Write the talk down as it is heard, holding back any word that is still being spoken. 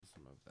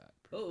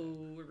Oh,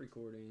 we're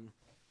recording.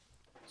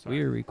 Sorry.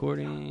 We're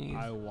recording.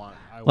 I want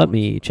Let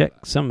me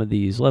check some of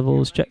these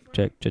levels. Check.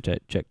 I have a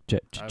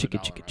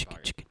Chicken.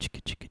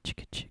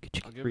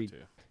 I'll give it Read. to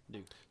you.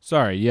 Dude.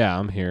 Sorry, yeah,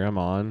 I'm here. I'm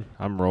on.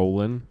 I'm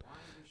rolling.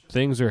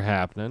 Things are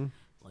happening.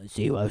 Let's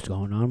see what's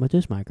going on with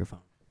this microphone.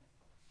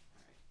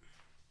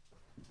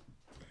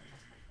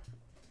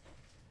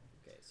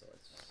 Okay, so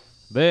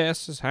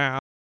This is how.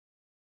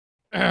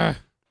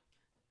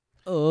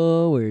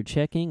 Oh, we're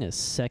checking a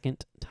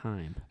second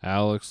time.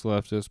 Alex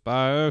left us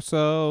by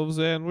ourselves,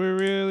 and we're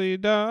really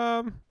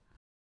dumb.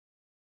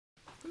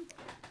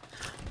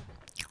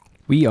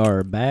 We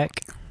are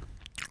back.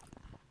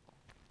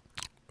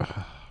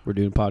 We're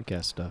doing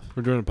podcast stuff.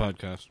 We're doing a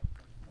podcast.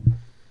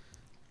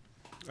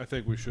 I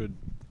think we should.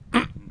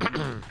 I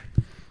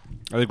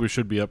think we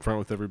should be upfront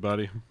with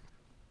everybody.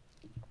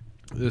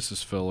 This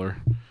is filler,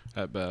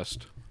 at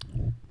best.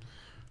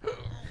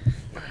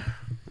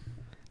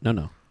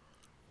 No.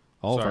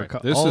 All Sorry. of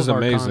our This all is of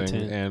our amazing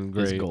content and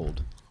is great.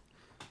 gold.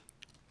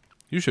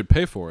 You should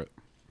pay for it.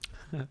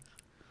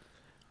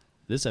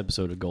 This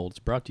episode of Gold is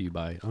brought to you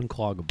by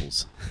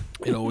Uncloggables.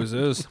 It always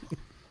is.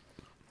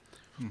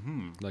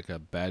 Like a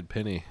bad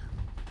penny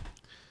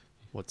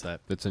What's that?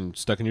 that's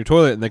stuck in your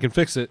toilet, and they can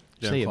fix it.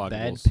 Say a Uncloggables.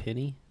 bad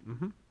penny?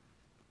 Mm-hmm.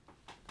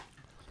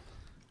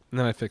 And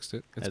then I fixed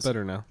it. It's That's-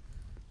 better now.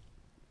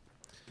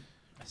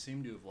 I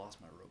seem to have lost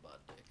my robot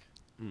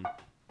dick.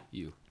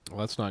 You. Well,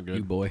 that's not good.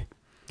 You boy.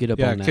 Get up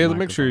Yeah, on that Caleb,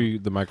 make sure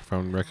microphone. the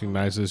microphone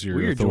recognizes your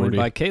We are authority. joined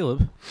by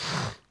Caleb.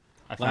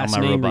 I Last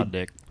found my name robot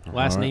dick.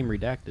 Last All right. name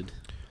redacted.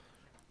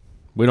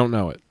 We don't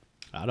know it.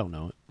 I don't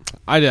know it.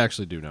 I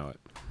actually do know it.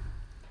 I'm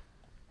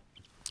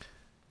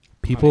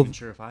not People, even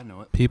sure if I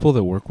know it. people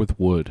that work with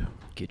wood.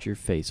 Get your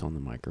face on the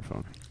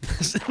microphone.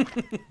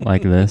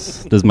 Like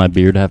this? Does my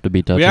beard have to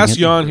be touching We asked it?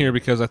 you on here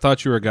because I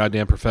thought you were a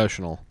goddamn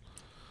professional.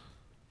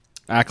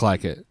 Act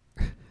like it.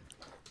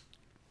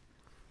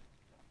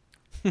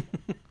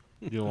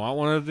 You want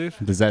one of these?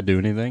 Does that do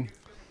anything?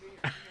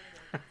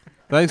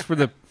 Thanks for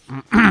the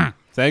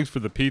thanks for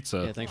the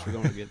pizza. Yeah, thanks for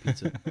going to get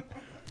pizza.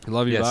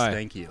 Love you. Yes, Bye.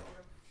 thank you.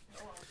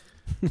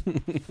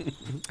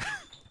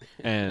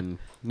 And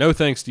no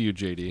thanks to you,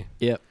 JD.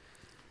 Yep.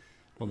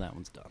 Well, that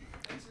one's done.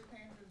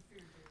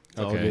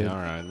 all Okay, good. all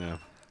right, yeah.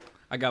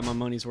 I got my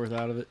money's worth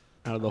out of it,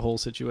 out of the whole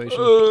situation.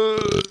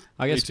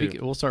 I guess me too.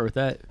 we'll start with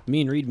that.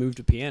 Me and Reed moved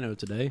to piano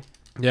today.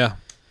 Yeah.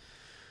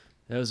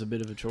 That was a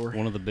bit of a chore.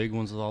 One of the big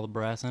ones with all the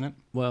brass in it.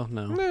 Well,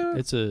 no. Nah.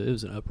 It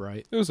was an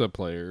upright. It was a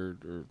player,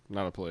 or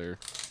not a player.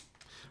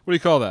 What do you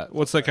call that?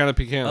 What's that kind of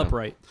piano?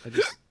 Upright. I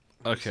just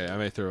Okay, I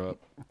may throw up.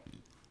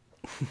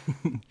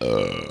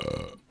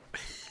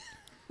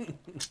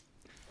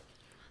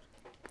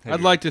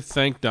 I'd like to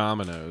thank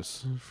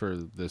Domino's for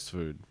this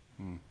food.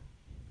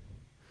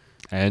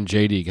 And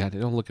JD, God,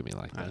 don't look at me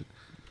like that.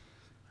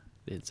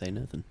 didn't say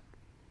nothing.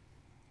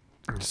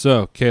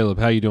 So, Caleb,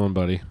 how you doing,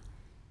 buddy?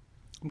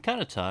 I'm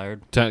kind of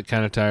tired. Kind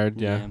of tired?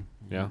 Yeah.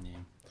 Yeah.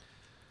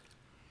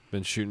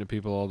 Been shooting at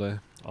people all day?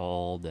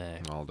 All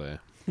day. All day.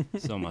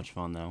 So much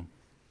fun, though.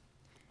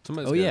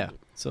 Somebody's Oh, got- yeah.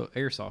 So,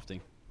 airsofting.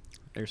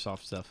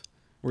 Airsoft stuff.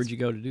 Where'd you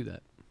go to do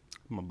that?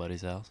 My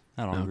buddy's house.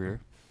 Out on Okay. Greer.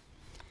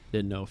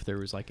 Didn't know if there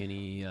was like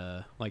any,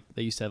 like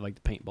they used to have like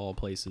the paintball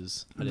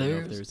places. I didn't know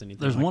if there was anything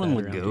There's like one in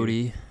that around here.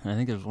 Lagodi. I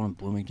think there's one in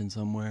Bloomington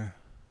somewhere.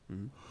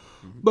 Mhm.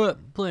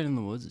 But playing in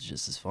the woods is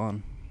just as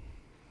fun.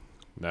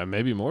 That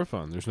may be more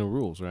fun. There's no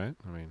rules, right?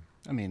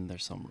 I mean,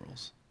 there's some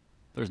rules.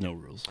 There's no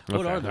rules.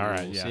 What okay, are the all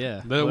right, rules?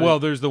 yeah. Yeah. Well,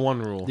 there's the one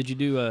rule. Did you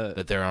do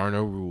that there are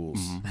no rules.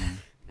 Mm-hmm.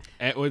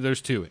 And, well,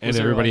 there's two. And was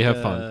there, everybody like,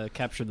 have fun.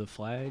 Capture the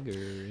flag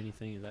or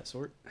anything of that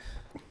sort?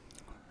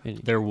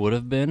 There would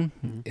have been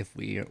Mhm. if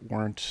we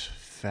weren't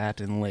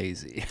fat and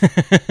lazy.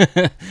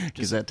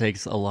 Because that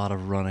takes a lot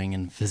of running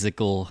and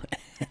physical.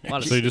 A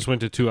lot of So you just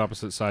went to two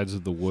opposite sides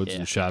of the woods Yeah.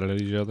 and shot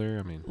at each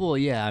other? Well,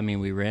 yeah, I mean,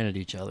 we ran at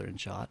each other and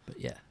shot, but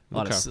yeah. a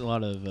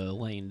lot of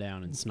laying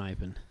down and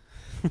sniping.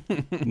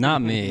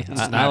 Not me.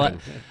 Snapping.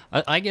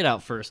 I get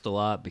out first a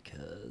lot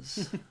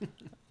because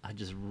I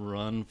just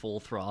run full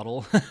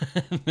throttle.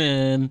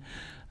 Then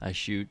I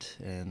shoot,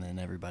 and then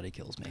everybody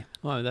kills me.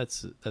 Well,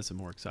 that's a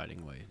more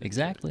exciting way. to do it,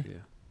 Exactly. Yeah.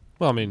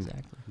 Well, I mean,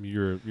 Exactly.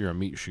 you're a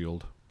meat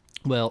shield.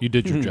 Well, You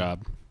did your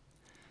job.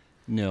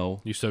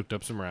 no, You soaked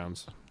up some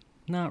rounds.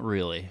 not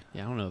really.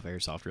 Yeah, I don't know if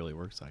airsoft really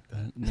works like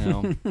that.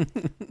 No.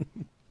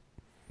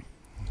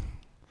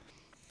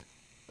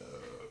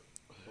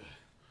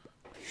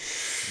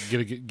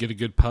 Get a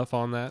good puff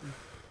on that.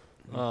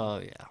 Oh,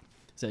 yeah.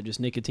 Is that just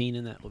nicotine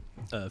in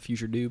that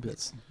future doob?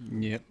 That's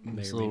Yep. May or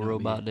This may little not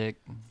robot be. dick.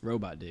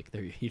 robot dick.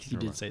 There, you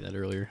did say that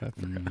earlier. I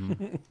forgot.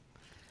 Mhm.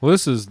 Well,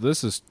 is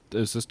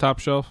this top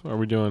shelf?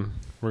 We're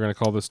gonna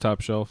call this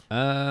top shelf.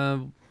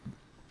 I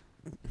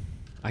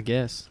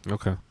guess.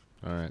 Okay.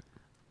 All right.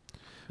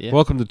 Yeah.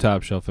 Welcome to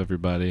Top Shelf,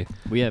 everybody.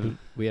 We have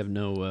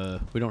no.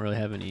 We don't really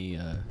have any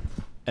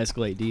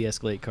escalate,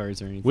 de-escalate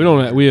cards or anything. We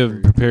don't. We have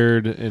Or-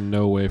 prepared in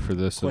no way for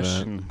this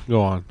Question. event.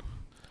 Go on,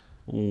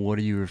 What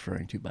are you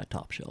referring to by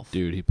top shelf?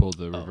 dude. He pulled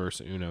the Oh. reverse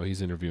Uno.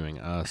 He's interviewing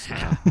us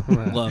now.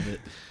 Love it.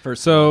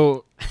 First,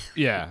 So,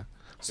 yeah.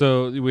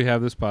 So we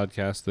have this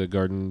podcast, the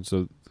Gardens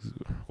of,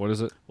 what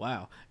is it?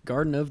 Wow.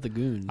 Garden of the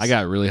Goons. I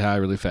got really high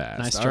really fast.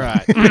 Nice All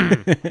try.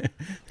 right.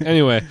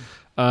 Anyway,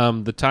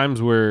 the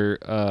times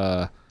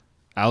where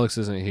Alex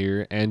isn't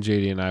here and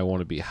JD and I want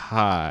to be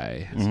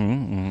high,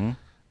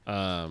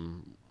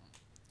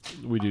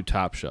 we do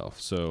Top Shelf.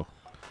 So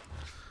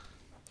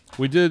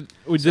we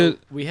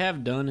We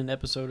have done an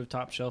episode of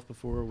Top Shelf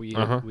before. We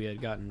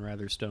had gotten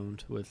rather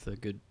stoned with a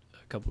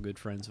couple good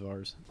friends of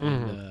ours,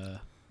 and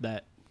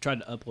that tried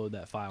to upload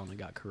that file and it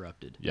got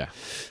corrupted. Yeah.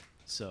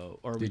 So,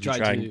 or we Did you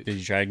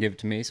try to give it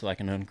to me so I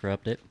can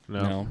uncorrupt it?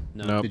 No.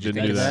 No. Did you Didn't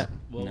think do of that.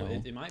 Well,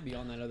 No. it might be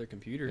on that other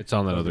computer. It's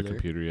on that over other there.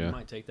 computer, yeah. You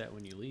might take that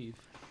when you leave.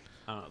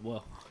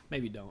 Well,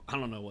 maybe don't. I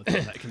don't know what's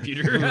on that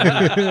computer.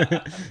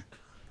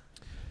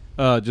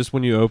 Just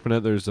when you open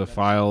it, there's a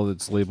file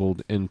that's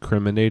labeled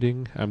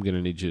incriminating. I'm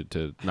gonna need you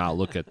to not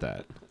look at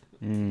that.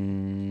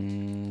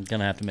 Gonna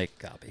have to make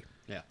a copy.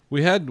 Yeah.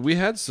 We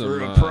had some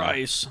For a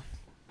price.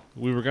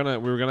 We were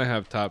gonna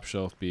have Top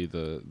Shelf be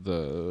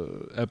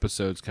the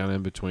episodes kind of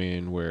in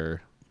between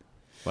where,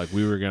 like,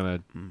 we were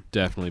gonna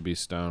definitely be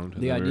stoned.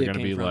 And The then we were idea gonna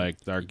came be from- like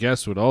our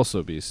guests would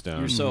also be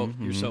stoned.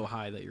 You're so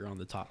high that you're on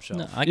the top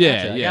shelf. No, I got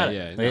Yeah, you. I yeah, got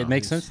yeah, it. no, It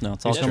makes it's- sense now.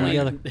 It's all it's coming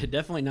right. together.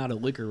 Definitely not a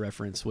liquor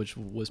reference, which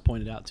was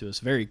pointed out to us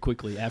very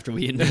quickly after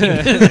we had named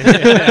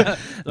it.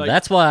 Like,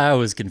 That's why I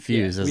was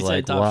confused. yeah, I was we say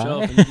like, top why?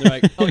 shelf, and they're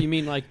like, "Oh, you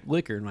mean like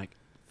liquor?" And I'm like,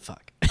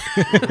 "Fuck."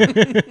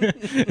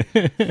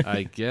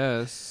 I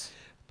guess.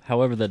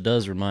 However, that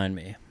does remind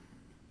me,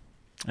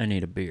 I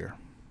need a beer.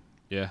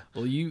 Yeah,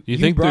 Well, you think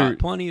they're- brought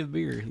plenty of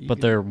beer,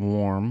 But they're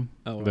warm.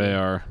 oh, they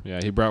are. Yeah,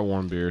 he brought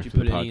warm beer Did you to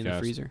put the any podcast. in the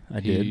freezer? I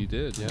did. He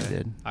did. Yeah. I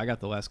did. I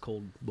got the last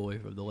cold boy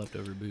of the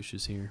leftover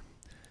bushes here.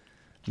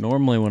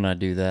 Normally, when I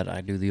do that,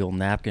 I do the old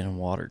napkin and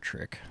water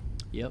trick.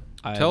 Yep.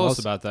 Tell us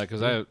about that,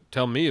 because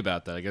tell me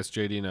about that. I guess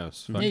JD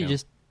knows. Fuck Yeah, you him.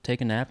 just take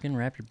a napkin,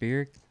 wrap your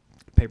beer,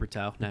 paper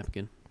towel,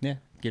 napkin. yeah,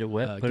 get it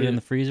wet, put get it in it-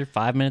 the freezer.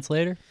 5 minutes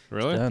later,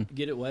 Really? it's done.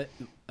 Get it wet.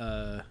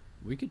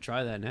 We could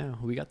try that now.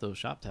 We got those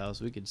shop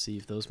towels. We could see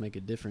if those make a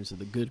difference of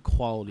the good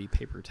quality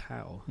paper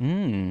towel.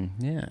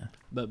 Yeah.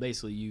 But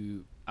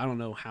basically, I don't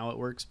know how it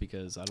works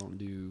because I don't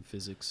do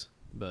physics,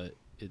 but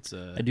it's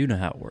I do know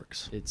how it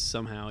works. it's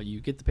somehow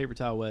you get the paper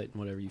towel wet and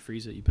whatever, you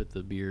freeze it, you put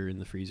the beer in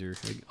the freezer,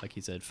 like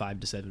he said,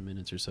 5 to 7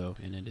 minutes or so,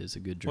 and it is a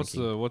good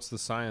drinking. What's the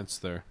science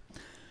there?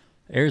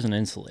 Air is an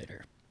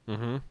insulator.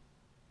 Mm-hmm.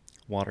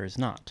 Water is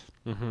not.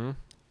 Mm-hmm.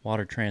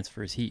 Water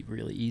transfers heat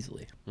really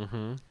easily.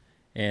 Mm-hmm.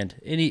 And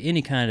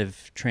any kind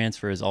of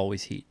transfer is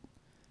always heat.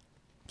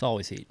 It's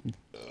always heat.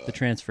 The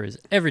transfer is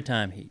every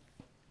time heat.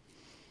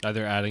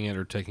 Either adding it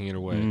or taking it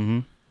away. Mm-hmm.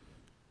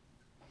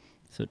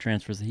 So it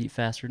transfers the heat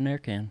faster than air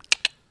can.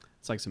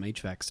 It's like some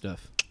HVAC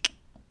stuff.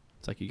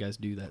 It's like you guys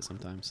do that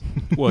sometimes.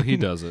 Well, he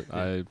does it.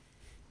 I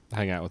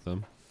hang out with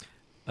him.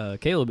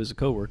 Caleb is a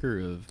coworker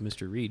of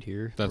Mr. Reed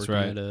here. That's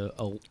working right.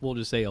 At we'll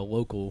just say a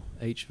local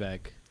HVAC.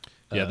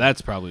 Yeah,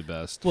 that's probably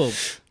best. Well,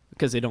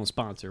 because they don't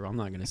sponsor. I'm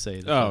not going to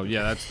say that. Oh,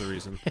 yeah, that's the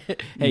reason.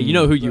 Hey, you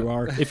know who you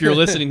are. If you're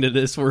listening to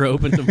this, we're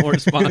open to more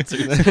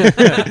sponsors.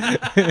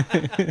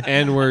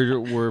 And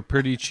we're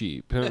pretty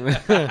cheap.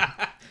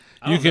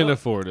 You can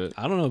afford it.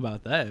 I don't know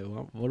about that.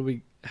 What do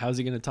we? How's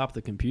he going to top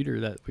the computer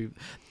that we?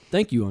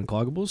 Thank you,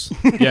 Uncloggables.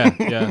 Yeah,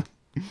 yeah.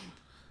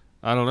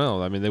 I don't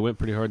know. I mean, they went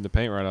pretty hard in the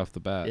paint right off the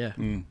bat. Yeah,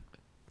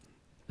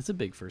 it's a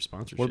big first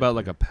sponsorship. What about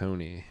like a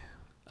pony?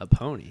 a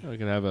pony? We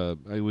can have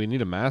we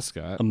need a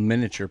mascot. A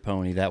miniature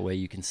pony. That way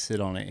you can sit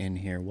on it in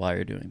here while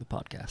you're doing the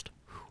podcast.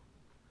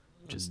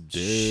 Just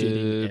Dibs.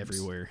 shitting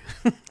everywhere.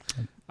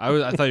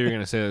 I thought you were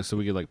gonna say that so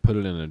we could like put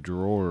it in a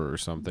drawer or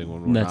something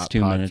when we're That's not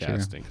too miniature.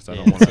 podcasting because I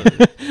Yeah. don't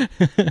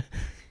want to.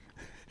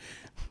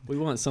 We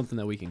want something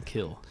that we can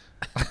kill.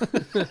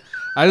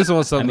 I just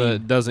want something I mean-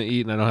 that doesn't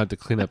eat and I don't have to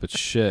clean up its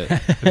shit.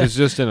 If it's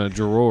just in a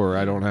drawer,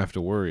 I don't have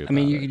to worry about I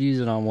mean, you it. could use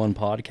it on one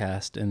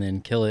podcast and then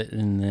kill it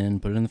and then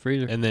put it in the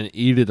freezer. And then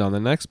eat it on the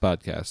next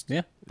podcast.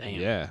 Yeah. Damn.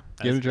 Yeah.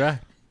 Give it a try.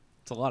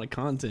 It's a lot of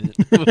content.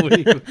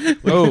 we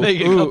can make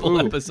a couple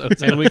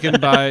episodes. And we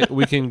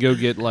can go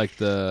get like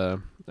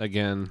the,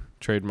 again,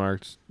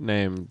 trademarked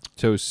name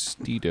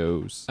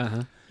Tostitos,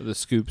 Uh-huh. the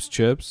Scoops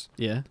chips,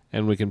 Yeah.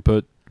 and we can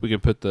put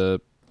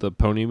the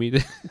pony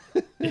meat.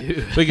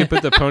 We can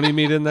put the pony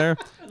meat in there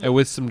and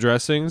with some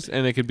dressings,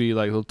 and it could be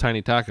like little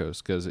tiny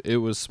tacos because it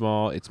was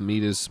small. Its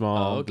meat is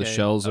small. Oh, okay. The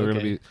shells are gonna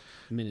Okay. be.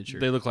 Miniature.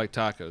 They look like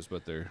tacos,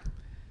 but they're.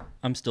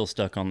 I'm still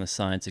stuck on the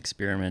science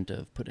experiment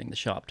of putting the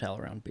shop towel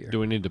around beer. Do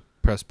we need to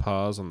press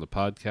pause on the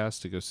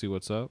podcast to go see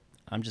what's up?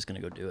 I'm just going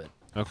to go do it.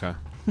 Okay.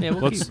 Yeah,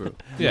 we'll Let's- keep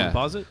it. You yeah. wanna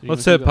pause it? You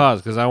Let's wanna hit keep going?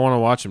 pause because I want to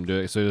watch him do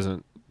it so he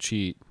doesn't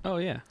cheat. Oh,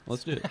 yeah.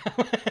 Let's do it.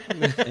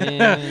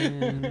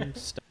 And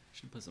stop.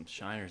 Should put some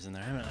shiners in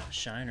there. I haven't had a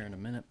shiner in a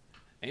minute.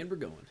 And we're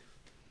going.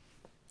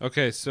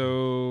 Okay,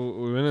 so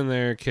we went in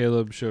there.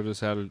 Caleb showed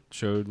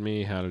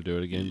me how to do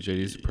it again.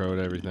 JD's a pro at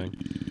everything.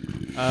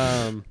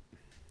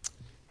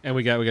 And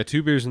we got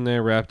 2 beers in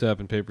there wrapped up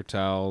in paper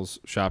towels,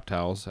 shop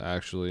towels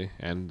actually,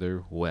 and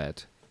they're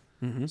wet.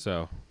 Mm-hmm.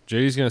 So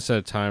JD's gonna set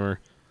a timer.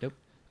 Yep.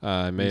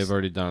 I may have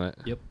already done it.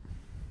 Yep.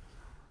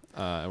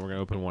 and we're gonna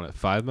open one at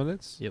 5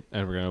 minutes. Yep.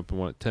 And we're gonna open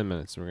one at 10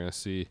 minutes. And we're gonna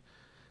see.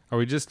 Are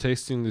we just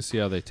tasting to see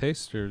how they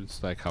taste, or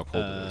it's like how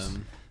cold it is?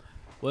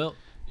 Well,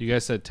 you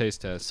guys said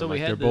taste test. so I'm we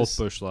like, had they're both this-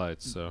 Busch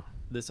Lights, so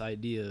this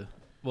idea.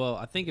 Well,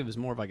 I think it was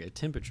more of like a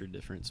temperature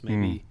difference,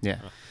 maybe. Yeah.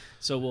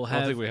 So we'll I don't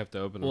have think we have to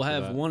open. we'll them for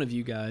have that. one of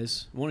you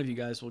guys. One of you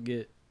guys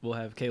we'll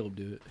have Caleb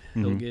do it.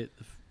 He'll get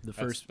the That's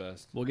first.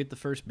 best. We'll get the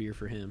first beer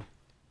for him,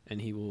 and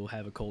he will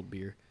have a cold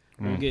beer.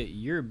 We'll get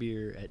your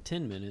beer at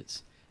 10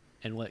 minutes,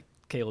 and let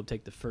Caleb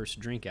take the first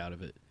drink out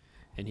of it,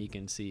 and he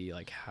can see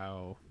like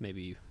how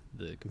maybe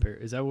the compare.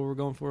 Is that what we're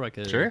going for? Like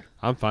a Sure.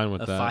 I'm fine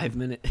with a that. 5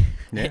 minute.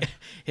 Yeah.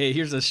 Hey,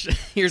 here's a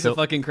So-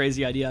 fucking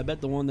crazy idea. I bet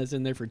the one that's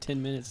in there for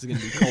 10 minutes is gonna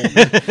be cold.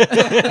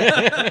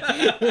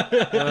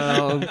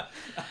 Well,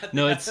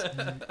 No, it's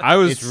I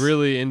was It's-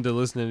 really into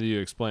listening to you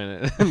explain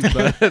it.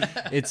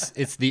 But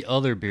it's the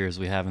other beers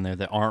we have in there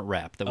that aren't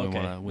wrapped that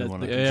Okay, we that's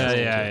want to the- yeah, control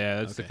yeah, to it. yeah.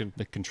 That's Okay.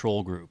 the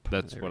control group.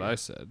 that's There what we go. I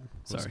said.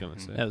 I was Sorry. gonna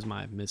say. That was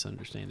my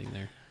misunderstanding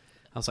there.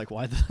 I was like,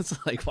 why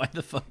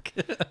the fuck?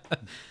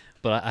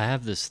 But I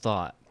have this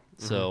thought.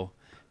 So,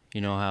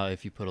 you know how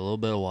if you put a little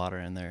bit of water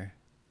in there,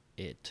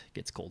 it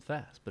gets cold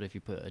fast. But if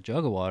you put a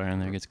jug of water in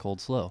there, it gets cold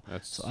slow.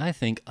 That's- So I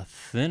think a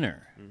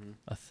thinner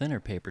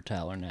paper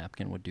towel or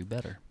napkin would do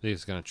better. I think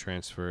it's gonna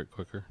transfer it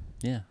quicker,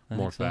 Yeah, I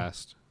more think so.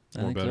 fast,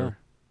 I more think so. better.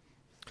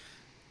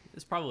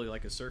 It's probably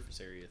like a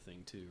surface area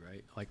thing too,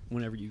 right? Like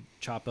whenever you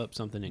chop up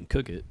something and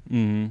cook it,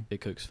 Mm-hmm.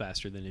 it cooks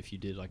faster than if you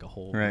did like a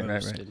whole Right,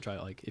 roast right. and try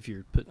like if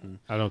you're putting.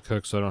 I don't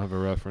cook, so I don't have a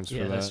reference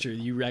Yeah, for that. that's true.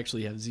 You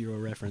actually have zero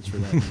reference for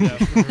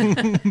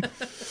that.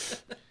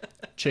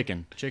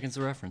 Chicken. Chicken's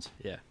the reference.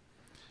 Yeah,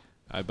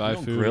 I buy You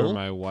don't food, grill? or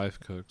my wife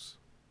cooks.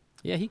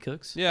 yeah, he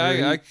cooks. Yeah,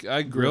 Or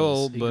I he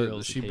grill, He but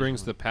grills she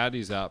brings the occasionally.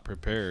 patties out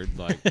prepared.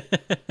 Like,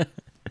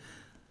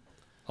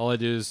 all I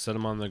do is set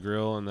them on the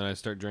grill, and then I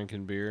start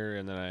drinking beer,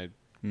 and then I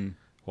Mm.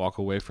 walk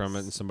away from it,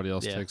 and somebody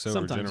else Yeah, takes over.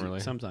 sometimes Generally,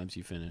 sometimes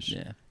you finish.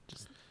 Yeah.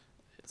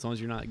 As long as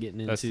you're not getting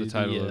into that's the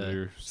title of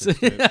your. title sex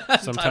tape.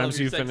 of Sometimes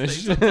your you sex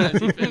finish. tape,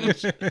 sometimes you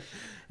finish.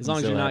 As long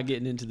as So you're not happy.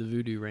 getting into the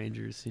Voodoo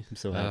Rangers. I'm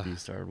so happy you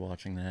started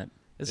watching that.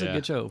 It's Yeah, a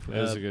good show. it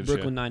is a good show.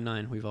 Brooklyn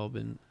Nine-Nine. We've all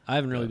been. I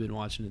haven't really Yeah. been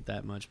watching it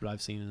that much, but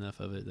I've seen enough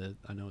of it that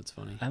I know it's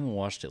funny. I haven't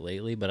watched it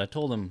lately, but I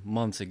told him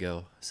months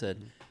ago. I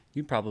said,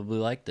 "You probably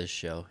like this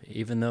show,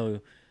 even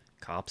though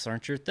cops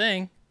aren't your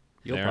thing.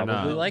 You'll They're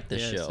probably not. like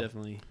this yeah, it's show."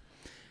 definitely.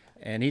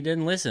 And he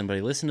didn't listen, but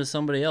he listened to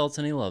somebody else,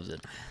 and he loves it.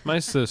 My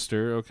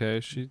sister, okay,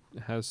 she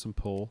has some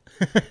pull.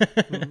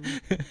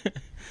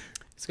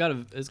 It's got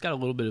a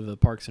little bit of a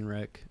Parks and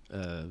Rec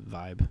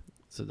vibe.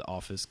 So the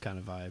Office kind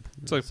of vibe.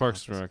 It's like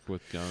Parks and Rec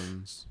with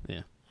guns.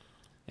 Yeah,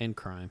 and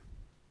crime.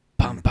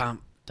 Pum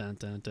pum. Dun,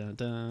 dun, dun,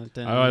 dun,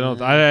 dun. I don't.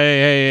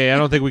 Hey, I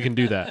don't think we can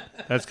do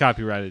that. That's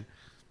copyrighted.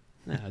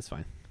 Nah, that's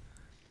fine.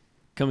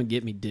 Come and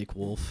get me, Dick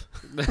Wolf.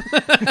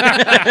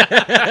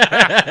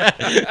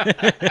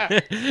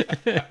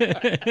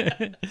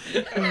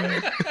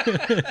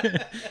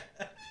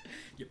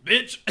 You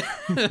bitch.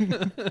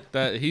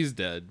 That he's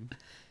dead.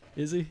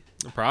 Is he?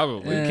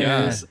 Probably. Eh,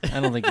 Yeah. I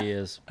don't think he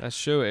is. That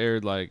show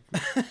aired like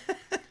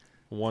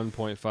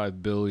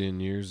 1.5 billion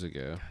years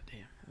ago. God damn,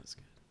 that's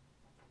good.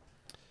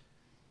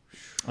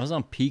 I was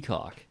on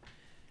Peacock.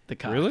 The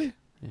cock. Really?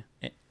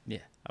 Yeah,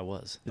 I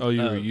was. Oh,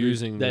 you were Oh,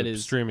 using that the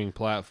is- streaming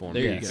platform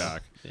There you go.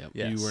 Peacock. Yep.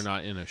 Yes. You were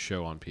not in a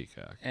show on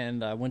Peacock.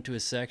 And I went to a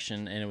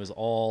section, and it was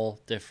all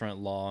different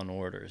Law and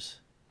Orders.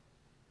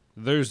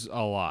 There's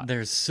a lot.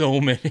 There's so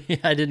many.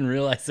 I didn't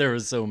realize there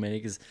was so many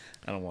because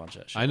I don't watch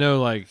that show. I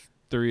know like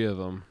 3 of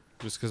them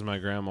just because my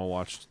grandma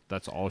watched.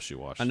 That's all she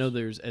watched. I know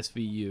there's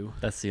SVU.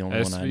 That's the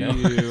only one I know.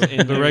 SVU,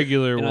 the there-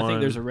 regular and one, I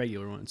think there's a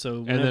regular one. So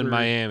and then whenever-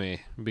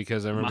 Miami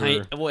because I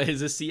remember. What is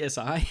this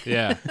CSI?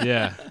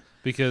 Yeah.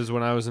 Because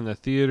when I was in the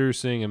theater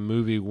seeing a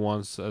movie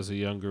once as a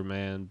younger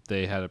man,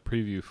 they had a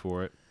preview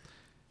for it.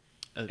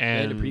 They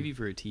had a And preview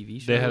for a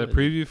TV show. They had a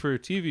preview for a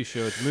TV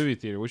show at the movie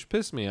theater, which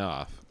pissed me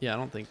off. Yeah, I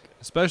don't think.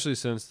 Especially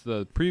since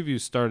the preview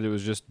started, it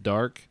was just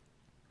dark.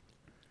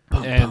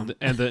 Bum, And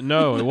bum.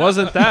 no, it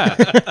wasn't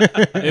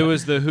that. It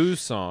was the Who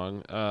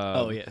song.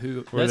 Oh yeah,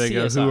 who? Where That's they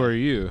go, CSI. "Who are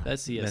you?"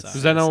 That's CSI. That's-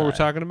 Is that not what we're CSI.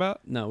 talking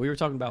about? No, we were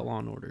talking about Law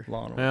and Order.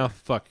 Law and Order. Well,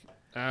 fuck.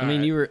 I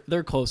mean,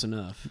 they're close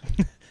enough.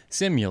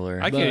 Similar.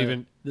 I But can't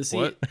even. the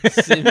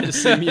What?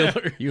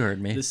 similar. You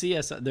heard me. The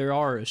CSI. There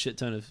are a shit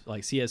ton of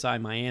like CSI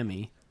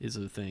Miami is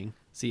a thing.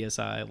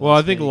 CSI. Well, I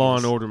Las think Law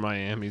and Vegas. Order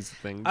Miami's a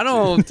thing. I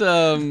don't.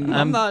 I'm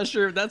I'm- not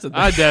sure if that's a thing.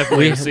 I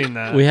definitely have seen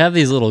that. We have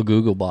these little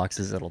Google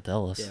boxes that'll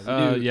tell us.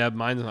 Yeah. We do. Yeah,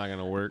 mine's not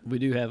gonna work We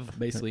do have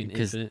basically an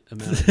 'Cause- infinite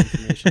amount of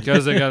information.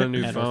 because I got a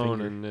new At our phone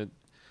finger. and it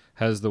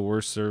has the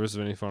worst service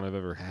of any phone I've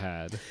ever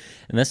had.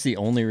 And that's the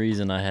only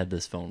reason I had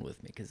this phone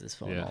with me, because this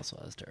phone Yeah. also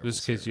has terrible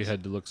Just in case you service.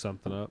 had to look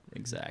something up.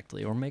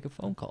 Exactly. Or make a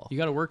phone call. You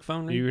got a work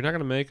phone? Ring? You're not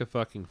gonna make a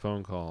fucking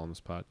phone call on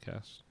this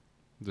podcast.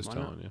 I'm just Why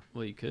not? telling you.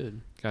 Well, you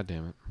could. God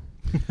damn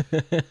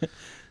it.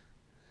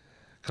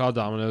 Call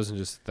Domino's and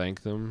just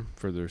thank them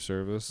for their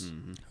service.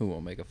 Mm-hmm. Who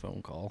won't make a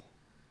phone call?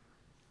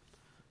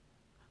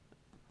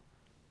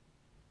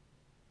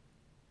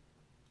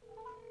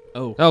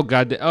 Oh, Oh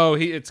God! Oh,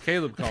 it's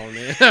Caleb calling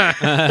me.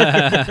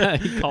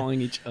 calling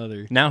each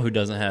other. Now who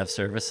doesn't have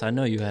service? I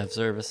know you have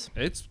service.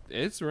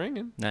 it's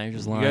ringing. Now you're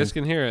just You lying. guys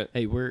can hear it.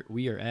 Hey,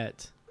 we are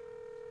at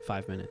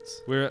 5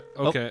 minutes. We're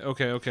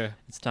okay.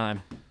 It's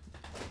time.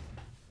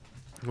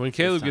 When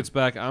Caleb time. gets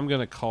back, I'm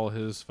gonna call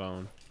his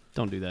phone,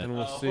 Don't do that. and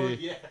we'll see.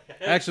 Yeah.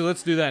 Actually,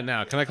 let's do that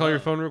now. Can I call your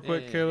phone real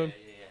quick, Caleb?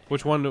 Yeah.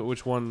 Which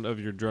one of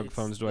your drug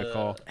phones do I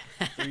call?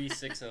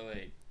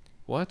 3608.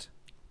 What?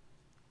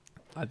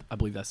 I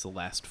believe that's the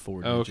last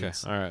 4 Oh, okay.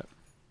 digits. All right.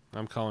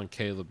 I'm calling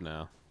Caleb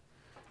now.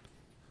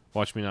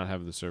 Watch me not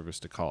have the service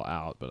to call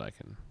out, but I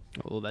can.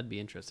 Well, that'd be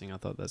interesting. I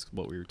thought that's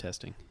what we were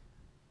testing.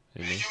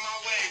 Amy. Making my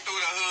way through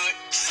the hood,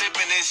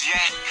 sipping this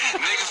yak.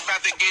 Niggas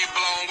about to get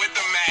blown with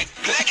the Mac.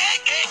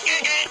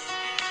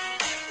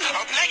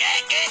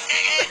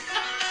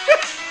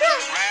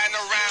 Riding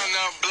around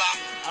the block.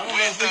 I don't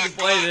know if we can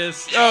play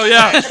this. Oh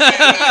yeah. No.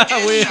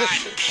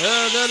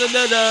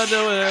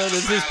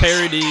 This is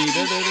parody.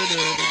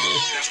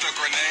 That's the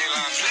grenade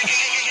launch.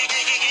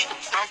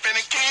 I'm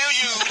finna kill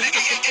you.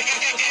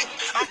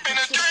 I'm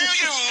finna drill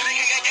you.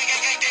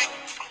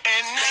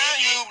 And now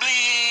you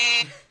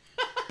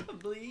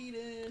bleed.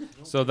 Bleeding.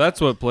 So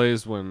that's what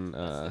plays when.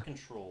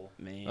 Control.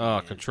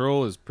 Man.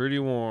 Control is pretty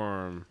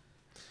warm,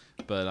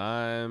 but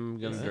I'm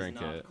gonna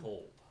drink it.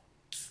 Cold.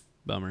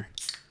 Bummer.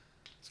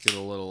 Let's get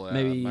a little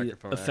Maybe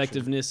microphone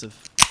effectiveness of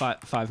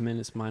 5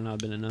 minutes might not have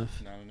been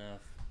enough. Not enough.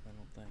 I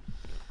don't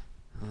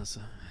think.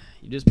 So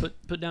you just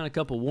put down a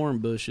couple warm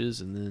bushes,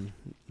 and then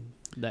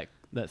that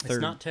It's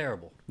third. not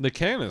terrible. Action. The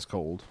can is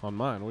cold on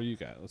mine. What do you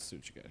got? Let's see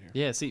what you got here.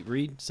 Yeah, see,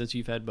 Reed, since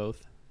you've had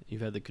both,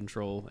 you've had the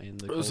control and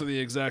the. Those cold. are the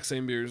exact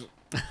same beers.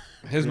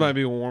 His might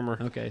be warmer.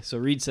 Okay, so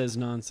Reed says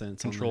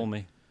nonsense. on Control that.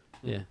 me.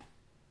 Yeah.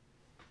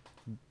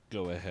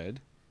 Go ahead.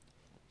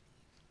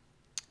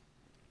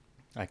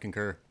 I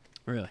concur.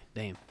 Really?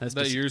 Damn. That's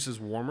That yours is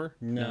warmer.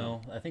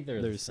 No, I think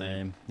they're the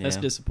same. That's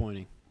Yeah.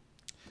 disappointing.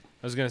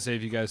 I was gonna say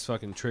if you guys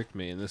fucking tricked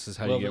me, and this is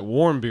how Well, you get the-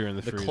 warm beer in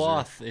the The freezer.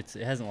 cloth, it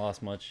hasn't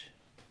lost much,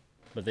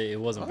 but it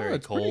wasn't very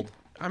it's pretty- cold.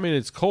 I mean,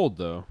 it's cold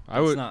though. I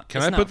It's would. not- Can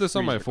it's I not put this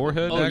on my freezer cold.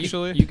 forehead? Oh,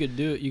 Actually, you could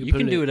do it. You put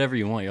can it do in- whatever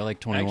you want. You're like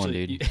 21,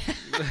 Actually, dude.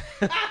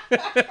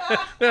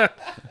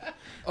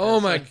 oh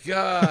my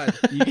god!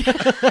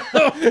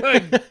 Oh my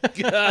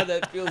god!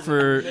 That feels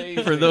for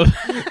amazing. for those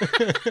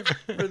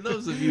for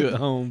those of you at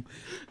home,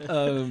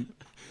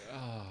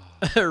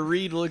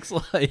 Reed looks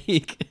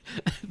like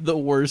the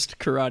worst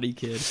Karate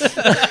Kid.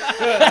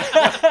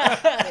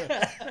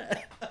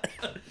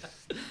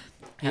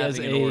 He has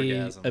Having an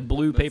orgasm. a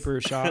blue paper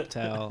shop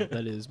towel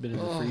that has been in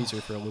the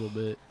freezer for a little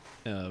bit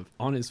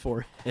on his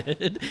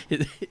forehead.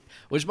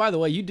 Which, by the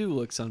way, you do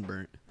look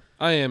sunburnt.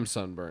 I am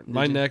sunburnt.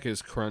 My you? neck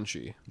is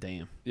crunchy.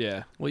 Damn.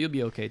 Yeah. Well, you'll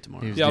be okay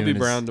tomorrow. He was Yeah, I'll be doing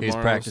brown He was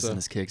tomorrow, practicing so-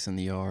 his kicks in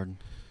the yard.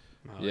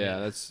 Oh, yeah,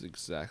 that's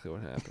exactly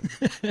what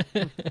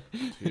happened.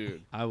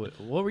 Dude, I would.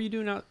 What were you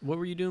doing out? What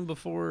were you doing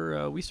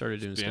before we started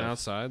doing being stuff?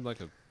 outside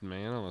like a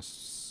man on a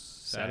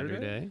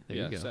Saturday. There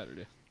yeah, you go.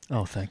 Saturday.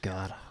 Oh, thank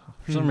God.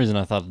 For some reason,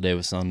 I thought today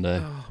was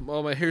Sunday. Oh,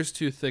 well, my hair's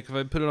too thick. If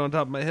I put it on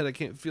top of my head, I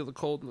can't feel the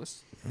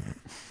coldness.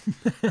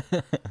 Put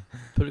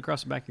it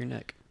across the back of your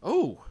neck.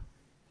 Oh,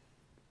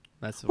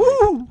 That's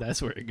where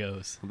that's where it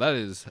goes. that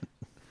is.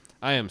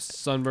 I am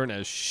sunburned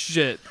as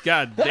shit.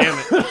 God damn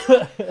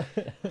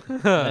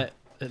it.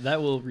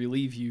 That will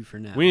relieve you for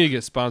now. We need to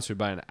get sponsored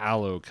by an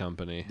aloe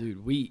company.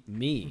 dude.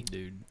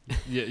 Dude.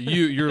 Yeah,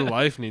 your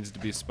life needs to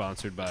be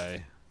sponsored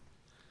by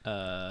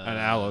an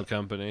aloe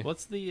company.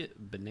 What's the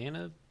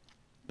banana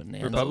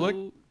Banana Republic?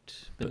 boat?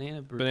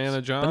 Banana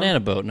Banana John. Banana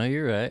boat. No,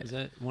 you're right. Is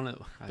that one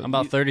of? I'm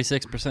about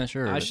 36%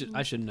 sure. of I it.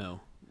 I should know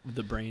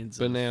the brands.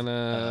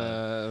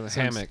 Banana Suns-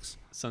 hammocks.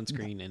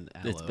 Sunscreen and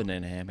aloe. It's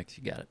banana hammocks.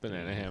 You got it.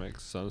 Banana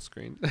hammocks.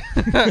 Sunscreen.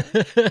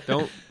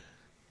 Don't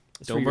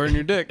It's for don't your- burn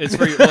your dick. It's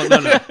for your.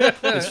 Well, no.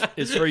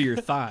 It's for your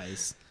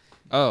thighs.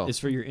 Oh, It's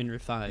for your inner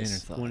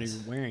thighs. Inner When thighs.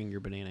 you're wearing your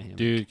banana hammock.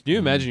 dude, can you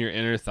imagine your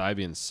inner thigh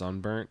being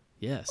sunburnt?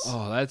 Yes.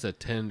 Oh, that's a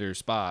tender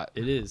spot.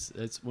 It is.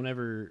 It's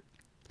whenever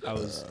I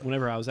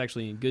was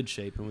actually in good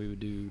shape and we would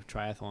do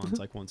triathlons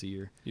like once a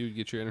year. You would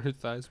get your inner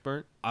thighs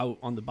burnt.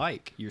 On the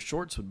bike, your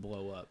shorts would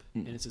blow up,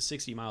 and it's a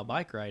 60-mile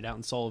bike ride out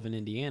in Sullivan,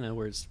 Indiana,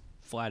 where it's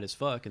flat as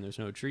fuck and there's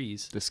no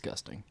trees.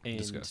 Disgusting. And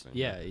Disgusting,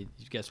 yeah,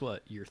 guess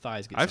what? Your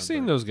thighs get. I've seen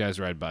sunburned. those guys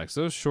ride bikes.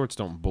 Those shorts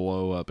don't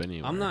blow up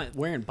anywhere. I'm not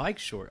wearing bike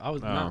short. I'm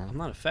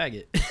not a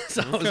faggot,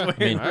 so I was Okay.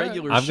 wearing All right.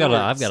 regular. I've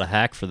shorts. got a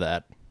hack for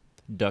that.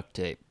 Duct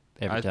tape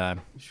every time.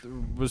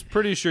 Was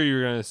pretty sure you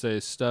were gonna say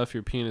stuff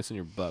your penis in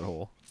your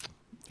butthole.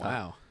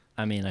 Wow.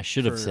 I mean, I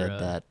should have For, said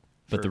that,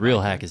 but for the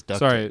real a hack is duct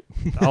tape.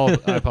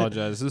 Sorry, I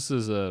apologize. This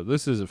is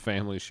a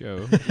family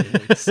show.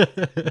 It's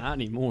not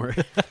anymore.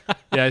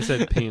 Yeah, I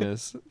said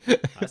penis.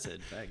 I said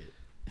faggot.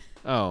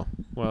 Oh,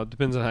 well, it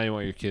depends on how you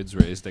want your kids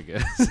raised, I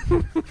guess.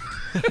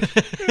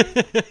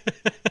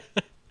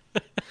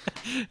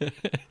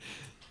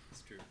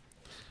 It's true.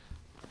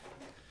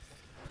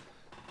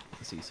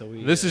 Let's see. So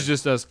we. This is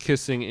just us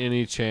kissing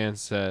any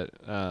chance at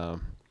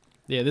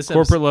Yeah, this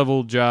corporate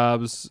level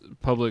jobs,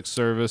 public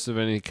service of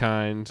any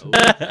kind.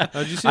 Oh.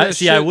 Did you see that I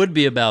shit? would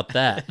be about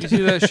that. You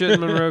see that shit in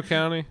Monroe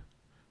County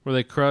where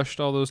they crushed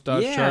all those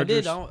Dodge yeah,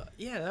 Chargers? I did.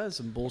 Yeah, that was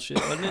some bullshit,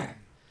 wasn't it?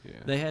 Yeah.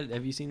 They had.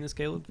 Have you seen this,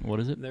 Caleb? What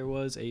is it? There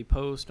was a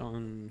post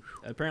on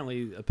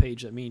apparently a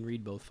page that me and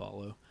Reed both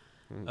follow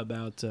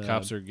about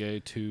Cops are gay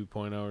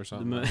 2.0 or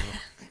something.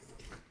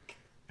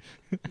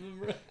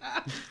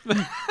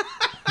 the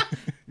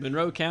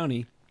Monroe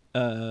County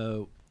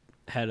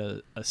had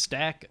a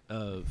stack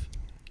of,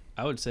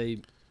 I would say,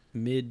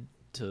 mid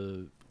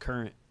to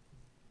current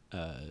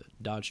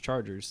Dodge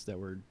Chargers that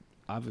were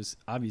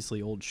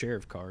obviously old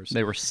sheriff cars.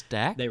 They were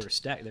stacked? They were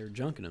stacked. They were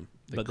junking them.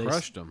 They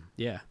crushed them.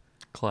 Yeah.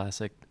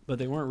 Classic. But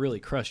they weren't really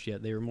crushed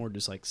yet. They were more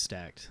just like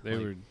stacked.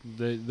 There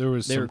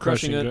was they some were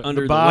crushing it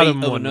under the the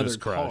bottom weight of one another was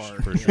crushed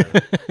car. for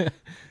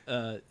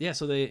sure. Yeah,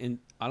 so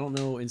I don't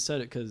know,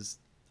 instead because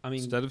I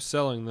mean, Instead of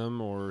selling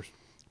them or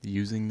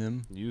Using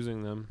them?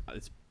 using them,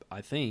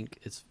 I think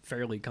it's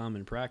fairly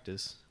common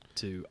practice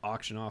to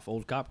auction off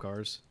old cop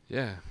cars.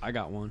 yeah. I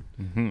got one.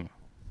 Mm-hmm.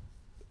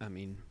 I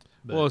mean,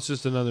 but Well, it's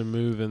just another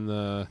move in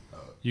the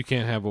you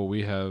can't have what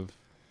we have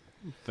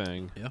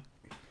thing. Yeah.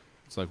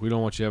 It's like we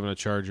don't want you having a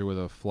Charger with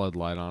a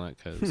floodlight on it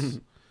because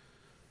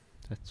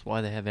That's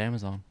why they have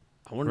Amazon.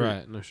 I wonder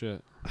right, no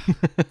shit.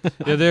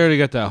 Yeah, they already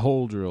got that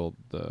hole drilled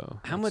though.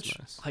 how That's much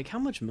nice. how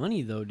much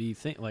money though do you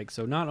think, like,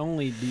 so not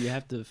only do you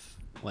have to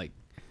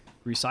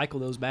recycle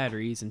those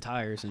batteries and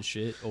tires and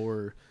shit,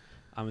 or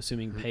I'm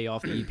assuming pay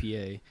off the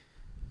EPA,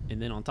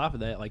 and then on top of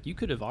that, like, you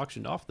could have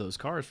auctioned off those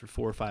cars for $4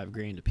 or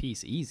 $5 a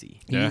piece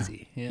easy. Yeah.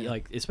 Easy. Yeah.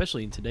 Like,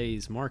 especially in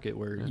today's market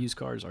where used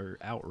cars are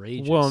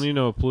outrageous. Well, and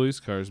a police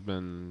car's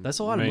been that's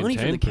a lot of money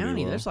for the maintained pretty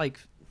county.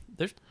 well.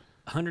 There's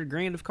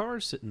 $100,000 of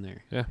cars sitting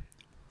there. Yeah.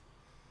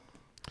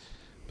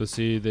 But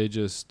see, they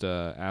just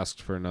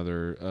asked for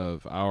another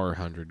of our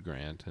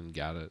 $100,000 and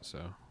got it. So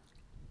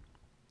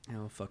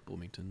Oh, fuck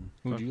Bloomington.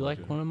 Would Fuck you with like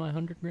you. one of my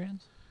 $100,000?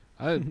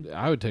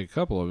 I would take a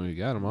couple of them. You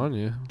got them on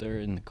you. They're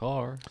in the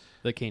car.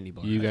 The candy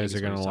bar. You I guys think are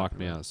is what gonna he's lock talking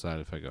me about. outside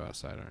if I go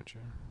outside, aren't you?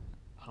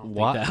 I don't think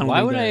Why, that- I don't why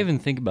think would I that- even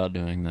think about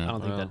doing that? I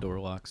don't think Well. that door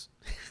locks.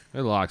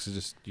 It locks. It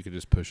just you could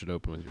just push it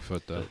open with your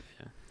foot though.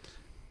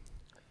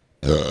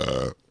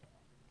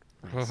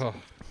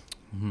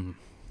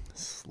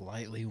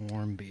 Slightly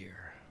warm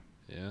beer.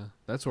 Yeah,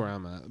 that's where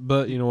I'm at.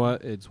 But you know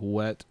what? It's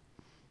wet.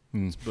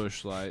 Mm. It's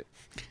Busch Light.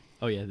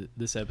 Oh yeah,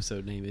 this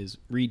episode name is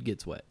Reed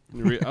Gets Wet.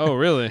 Oh,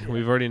 really?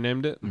 We've already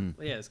named it. Mm.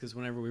 Well, yeah, it's because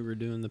whenever we were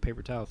doing the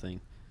paper towel thing,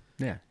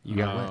 Yeah. you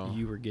got got wet.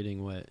 You were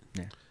getting wet.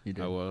 Yeah, you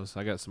did. I was.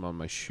 I got some on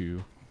my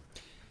shoe.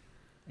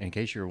 In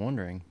case you were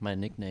wondering, my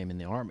nickname in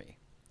the Army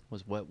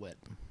was Wet Wet.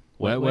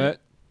 Wet.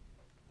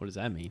 What does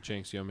that mean?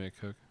 Jinx, you want me to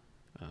cook?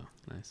 Oh,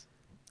 nice.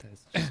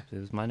 It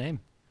was my name.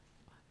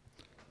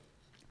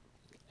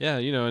 Yeah,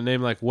 a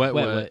name like Wet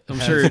Wet. I'm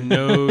has sure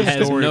no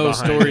has story no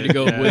behind story it. to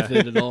go Yeah. with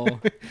it at all.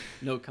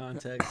 No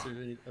context of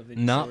any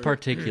Not sort.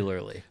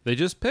 particularly. They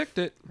just picked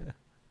it.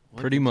 What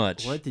Pretty did-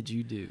 much. What did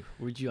you do?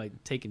 Were you like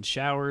taking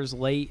showers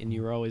late and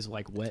you were always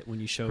like wet when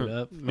you showed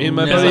up? Me and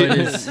my No, buddy, it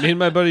is- me and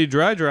my buddy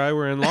Dry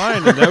were in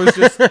line, and that was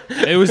just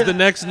it was the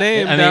next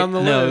name down the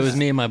list. No, it was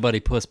me and my buddy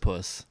Puss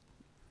Puss.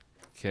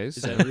 Okay,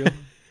 Is so that real?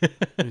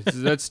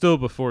 that's still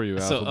before you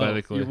So,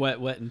 alphabetically. you're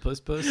wet and puss.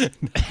 Puss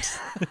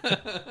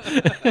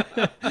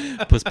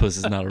Puss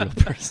is not a real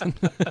person.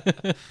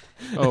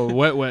 Oh,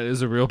 Wet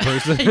is a real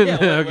person. Yeah,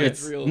 Wet Okay.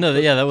 Wet's real. No,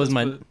 yeah, that was Puss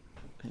my. Puss-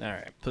 All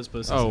right. Puss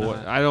is Oh,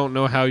 not. I don't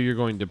know how you're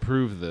going to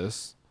prove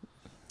this.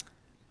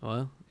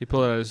 Well, He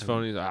pulled out his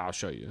phone. He's like, I'll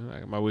show you. I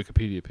got my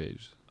Wikipedia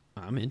page,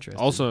 I'm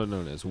interested. also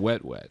known as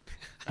Wet.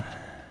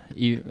 I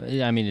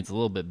mean, it's a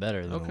little bit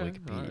better than a Okay,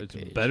 Wikipedia all right, it's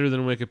page. better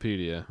than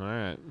Wikipedia. All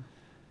right.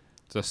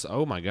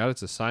 Oh my God!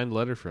 It's a signed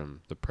letter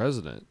from the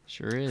president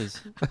Sure is.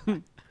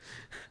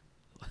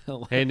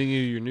 handing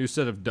you your new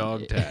set of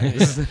dog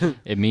tags.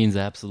 It means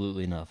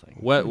absolutely nothing.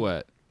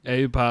 Wet,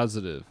 A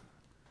positive,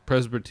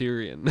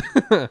 Presbyterian.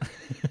 What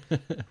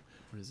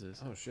is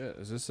this? Oh shit!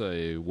 Is this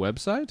a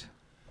website?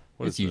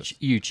 What It's is this?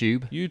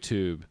 YouTube.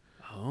 YouTube.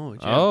 Oh,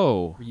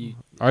 Oh, You,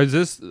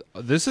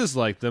 this is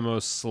like the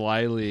most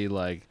slyly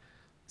like.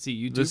 see,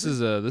 you. This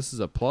is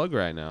a plug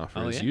right now for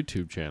Oh, his yeah?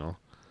 YouTube channel.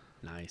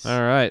 nice.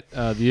 All right,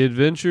 The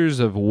Adventures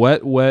of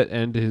Wet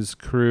and his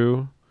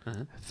crew.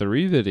 Uh-huh.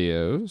 3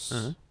 videos.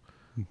 Uh-huh.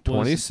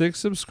 26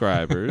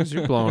 subscribers.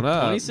 You're blowing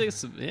up.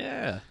 26.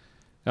 Yeah.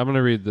 I'm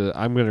gonna read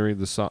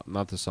the song,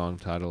 not the song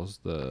titles,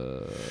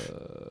 the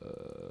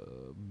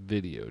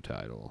video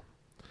title.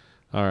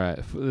 All right,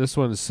 this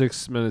one is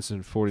 6 minutes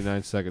and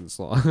 49 seconds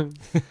long.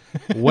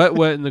 Wet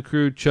and the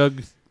crew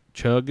chug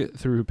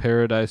through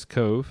Paradise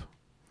Cove.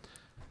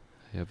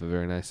 You have a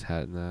very nice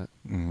hat in that.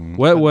 Mm-hmm.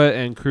 Wet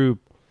and crew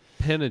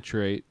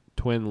penetrate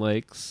Twin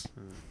Lakes.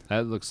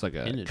 That looks like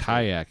a Penetrate.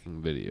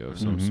 kayaking video of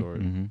some sort.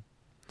 Mm-hmm.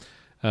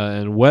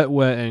 And Wet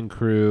and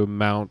crew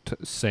mount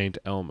St.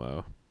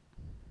 Elmo.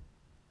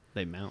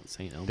 They mount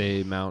St. Elmo.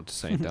 They mount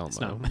St.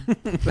 It's Elmo. not.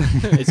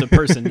 It's a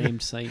person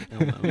named St.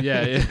 Elmo.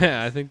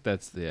 yeah, I think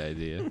that's the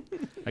idea.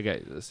 I got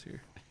you this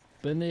here.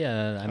 But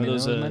yeah, I Are mean,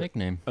 those, that was my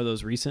nickname. Are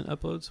those recent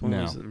uploads? When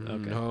No. was it?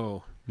 Okay.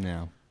 No.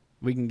 No.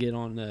 We can get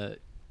on.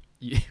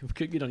 We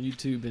could get on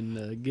YouTube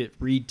and get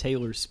Reed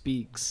Taylor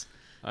Speaks.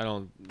 I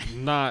don't.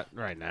 Not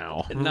right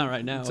now. Not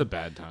right now. It's a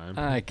bad time.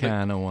 I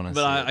kind of want to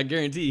see But it. I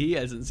guarantee he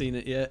hasn't seen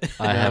it yet.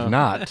 I have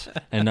not,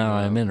 and now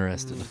I'm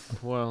interested.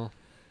 Well,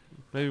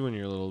 maybe when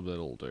you're a little bit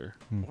older.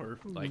 Or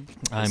like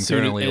I'm as soon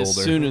currently as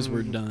older. soon as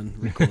we're done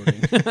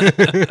recording.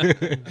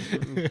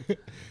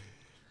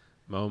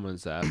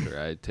 Moments after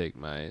I take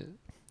my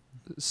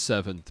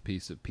 7th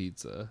piece of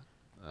pizza,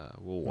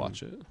 we'll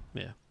watch it.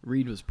 Yeah,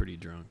 Reed was pretty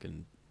drunk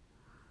and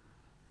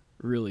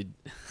really,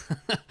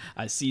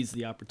 I seized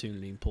the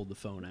opportunity and pulled the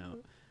phone out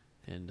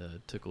and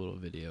took a little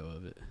video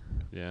of it.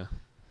 Yeah.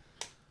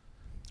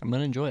 I'm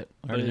gonna enjoy it.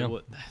 I But already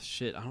know.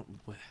 shit, I don't.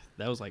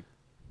 That was like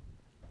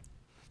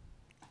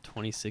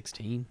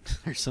 2016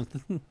 or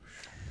something.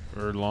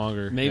 Or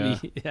longer.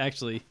 Maybe yeah.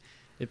 actually,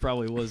 it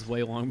probably was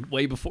way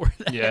before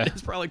that. Yeah.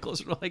 It's probably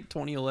closer to like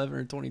 2011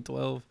 or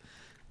 2012.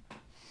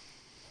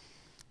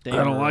 I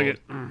don't like old.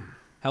 it.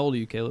 How old are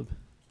you, Caleb?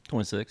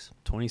 26.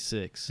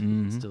 26.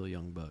 Mhm. Still a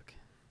young buck.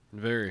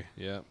 Very,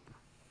 yeah.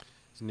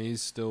 His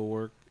knees still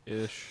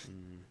work-ish.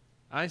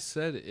 I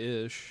said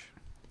ish.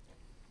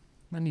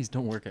 My knees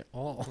don't work at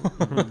all.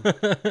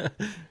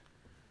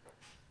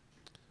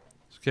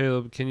 So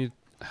Caleb, can you...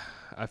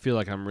 I feel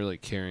like I'm really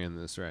carrying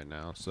this right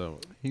now, so...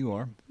 You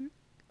are.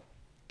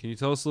 Can you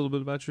tell us a little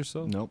bit about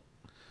yourself? Nope.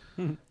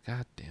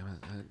 God damn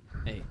it.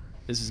 Hey,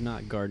 this is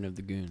not Garden of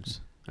the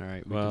Goons. All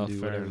right, we Well, can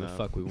do fair whatever enough. the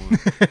fuck we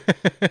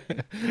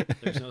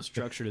want. There's no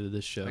structure to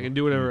this show. I can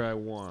do whatever I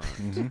want.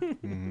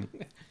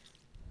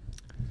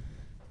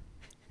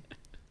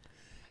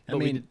 But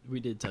mean- we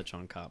did touch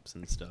on cops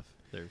and stuff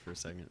there for a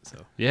second. So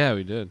Yeah,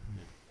 we did.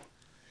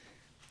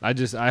 I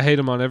hate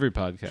him on every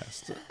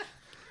podcast.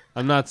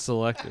 I'm not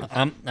selective.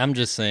 I'm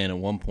just saying. At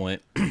one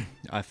point,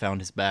 I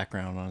found his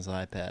background on his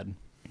iPad.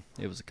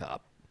 It was a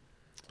cop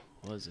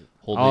was it?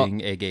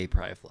 holding a gay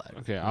pride flag.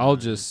 Okay, I'll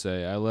just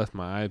say I left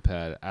my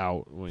iPad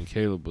out when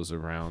Caleb was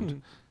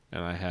around,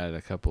 and I had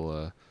a couple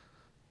of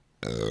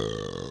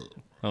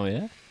Oh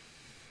yeah.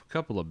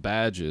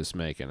 badges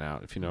making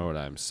out, if you know what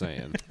I'm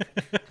saying.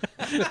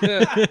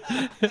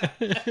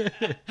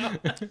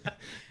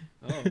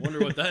 Oh, I wonder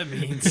what that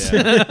means.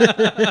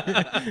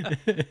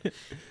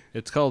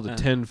 It's called a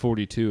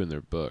 1042 in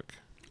their book.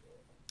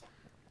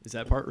 Is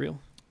that part real?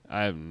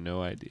 I have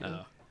no idea.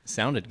 Oh,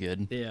 Sounded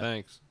good. yeah.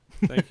 Thanks.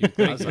 Thank you.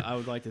 I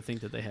would like to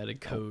think that they had a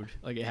code.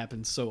 Like it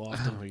happens so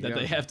often Oh, that yeah.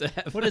 they have to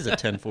have. What is a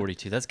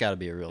 1042? That's got to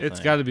be a real It's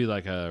thing. got to be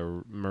like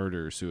a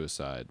murder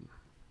suicide,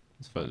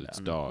 but find it's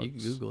out. dogs. You can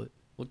Google it.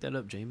 Look that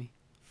up, Jamie.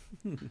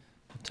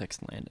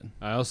 Text Landon.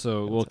 I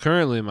also,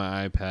 currently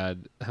my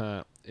iPad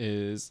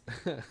is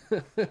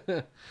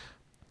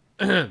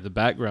the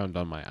background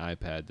on my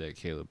iPad that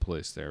Caleb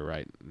placed there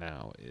right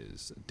now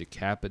is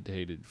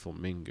decapitated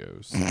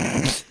flamingos.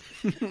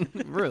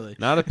 Really?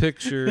 Not a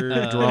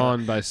picture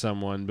drawn by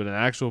someone, but an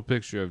actual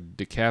picture of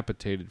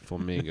decapitated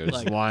flamingos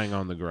Like lying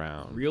on the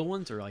ground. Real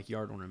ones or like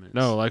yard ornaments?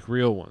 No, like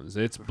real ones.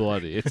 It's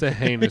bloody. It's a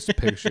heinous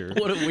picture.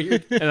 What a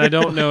weird. And I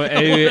don't know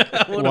A,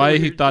 What a why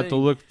he weird thought to thing.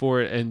 look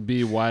for it, and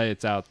B, why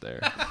it's out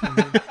there.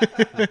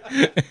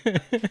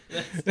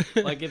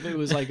 Like if it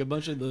was like a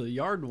bunch of the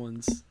yard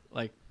ones,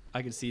 like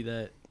I could see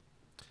that.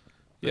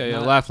 Yeah, yeah,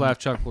 not- laugh, laugh,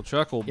 chuckle,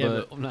 chuckle, Yeah,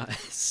 but but I'm not.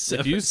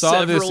 if you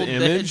saw this several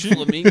dead image-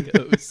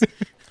 flamingos.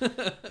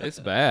 it's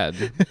bad.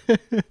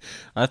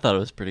 I thought it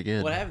was pretty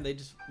good. What happened?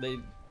 They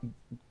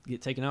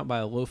get taken out by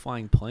a low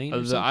flying plane.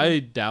 Or something? I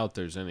doubt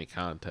there's any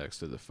context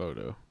to the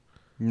photo.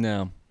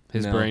 No.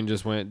 His No. brain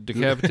just went,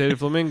 decapitated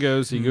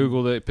flamingos. He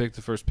Googled it, picked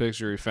the first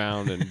picture he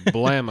found, and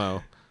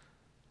blammo.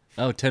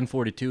 Oh,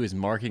 1042 is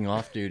marking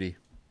off duty.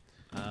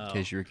 In Oh,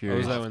 case you were Oh,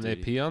 curious. is that when they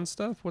duty. pee on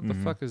stuff? What the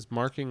fuck is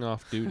marking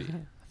off duty?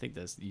 I think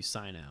that's you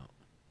sign out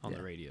on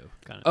the radio.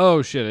 Kind of.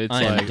 Oh, shit. It's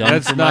I am like, done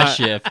that's for my not.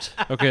 shift.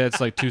 Okay, that's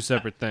like two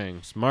separate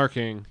things.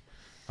 Marking,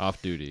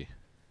 off duty.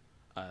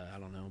 I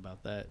don't know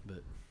about that,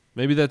 but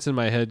Maybe that's in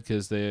my head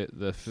because the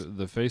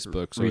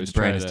Facebook's always Reed's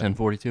brand try is to.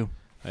 1042.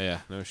 Oh, yeah,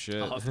 no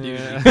shit. Off duty.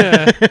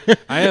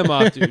 I am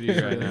off duty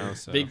right now.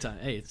 So. big time.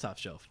 Hey, it's top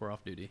shelf. We're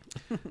off duty.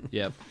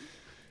 Yep.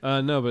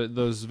 No, but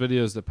those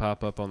videos that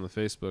pop up on the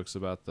Facebooks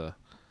about the,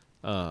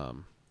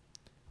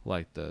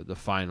 like the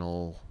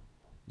final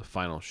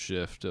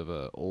shift of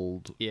a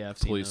old Yeah, I've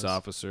seen police those.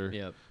 officer.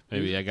 Yep.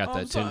 Maybe I got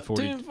that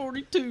 1040,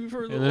 1042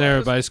 for the and then last-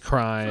 everybody's for the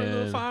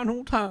crying.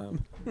 final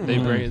time.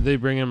 They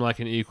bring him like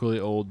an equally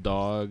old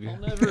dog. I'll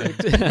never.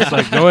 It's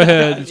like, go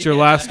ahead, it's your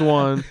last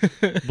one.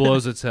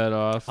 Blows its head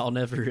off. I'll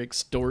never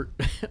extort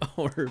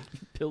or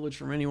pillage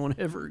from anyone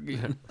ever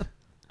again.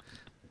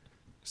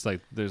 It's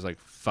like there's like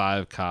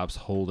 5 cops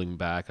holding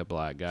back a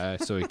black guy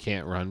so he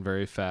can't run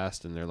very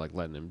fast, and they're like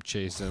letting him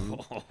chase him.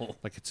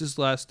 Like it's his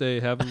last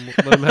day. Let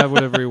him have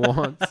whatever he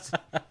wants.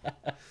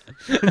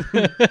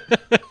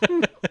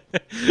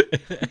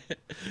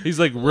 He's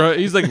like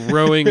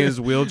rowing his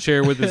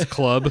wheelchair with his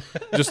club,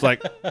 just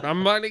like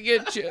I'm gonna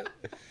get you.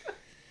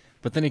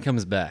 But then he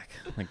comes back,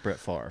 like Brett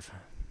Favre.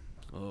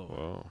 Oh,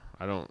 Whoa,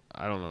 I don't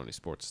know any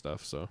sports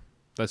stuff, so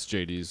That's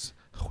JD's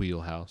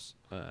wheelhouse.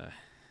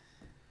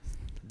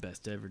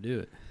 Best to ever do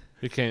it.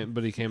 He came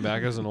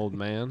back as an old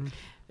man.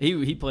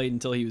 He played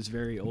until he was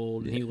very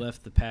old, and he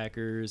left the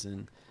Packers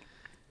and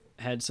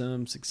had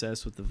some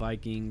success with the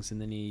Vikings, and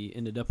then he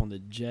ended up on the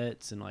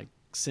Jets and like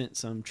sent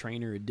some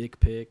trainer a dick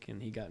pic,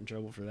 and he got in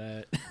trouble for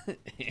that.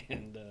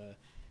 And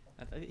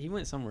he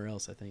went somewhere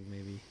else. I think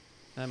maybe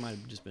that might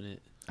have just been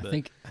it. I But,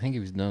 think he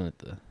was done at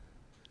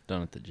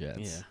the Jets.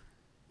 yeah,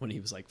 when he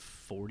was like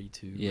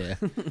 42. Yeah.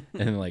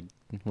 And like,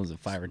 was it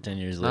 5 or 10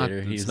 years Not-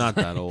 later? it's not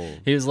that old.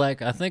 He was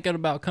like, I thinking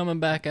about coming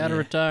back out of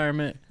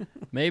retirement.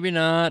 Maybe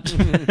not.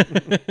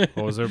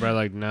 What was everybody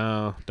like?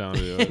 No, don't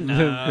do it.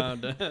 No,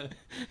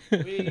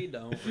 we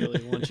don't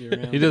really want you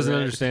around. He doesn't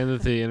Brett. understand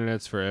that the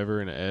internet's forever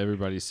and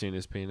everybody's seen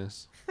his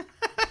penis.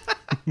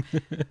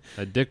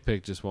 That dick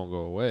pic just won't go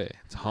away.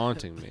 It's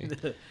haunting me.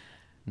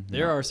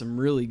 There are some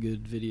really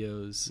good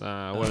videos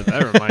What did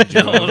that remind you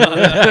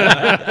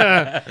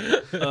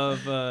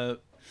of? of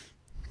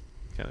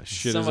Kind of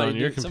shit is on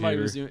your somebody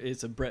computer. was doing.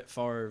 It's a Brett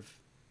Favre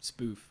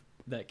spoof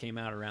that came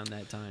out around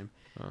that time,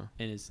 Oh.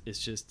 and it's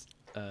just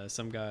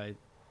some guy.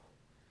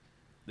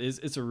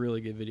 It's a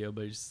really good video,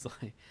 but it's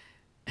just like,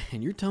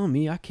 and you're telling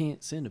me I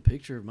can't send a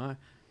picture of my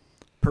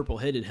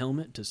purple-headed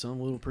helmet to some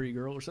little pretty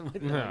girl or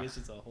something like that? Yeah.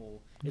 Like,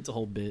 it's a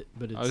whole bit,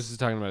 but it's I was just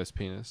talking about his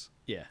penis.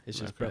 yeah, it's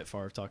just Okay. Brett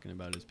Favre talking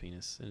about his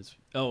penis, and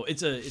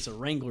it's a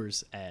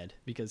Wranglers ad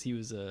because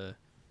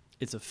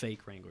it's a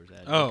fake Wranglers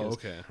ad. because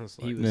okay. I was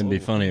he like, was- It'd be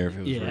funnier if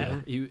it was yeah,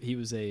 real. he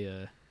was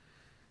a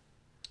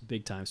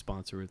big time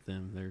sponsor with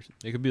them. There's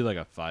it could be like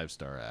a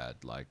 5-star ad,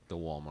 like the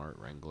Walmart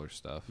Wrangler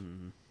stuff.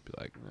 Be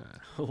like,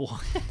 nah.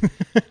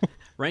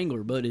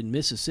 Wrangler, but in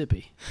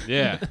Mississippi.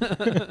 Yeah.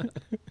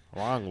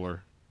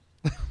 Wrangler.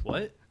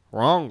 What?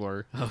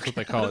 Wrangler. That's what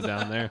they call it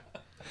down there.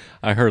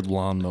 I heard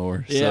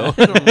lawnmower. Yeah.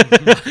 So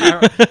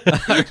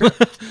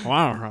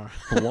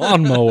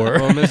lawnmower.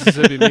 Well,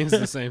 Mississippi means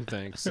the same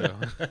thing, so.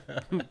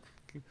 Could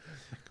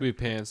be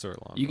pants or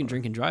lawnmower. You can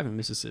drink and drive in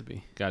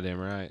Mississippi Goddamn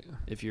right.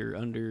 if you're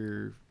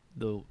under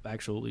the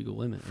actual legal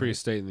limit. Free right?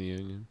 state in the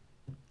union.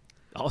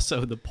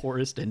 Also, the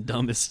poorest and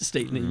dumbest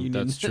state in the union.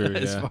 That's true,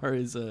 as yeah. far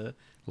as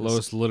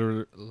Lowest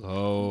liter.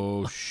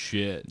 Oh,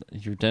 shit.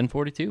 You're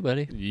 1042,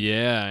 buddy.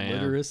 Yeah, I am.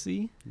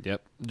 literacy.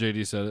 Yep.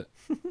 JD said it.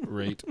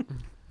 Rate.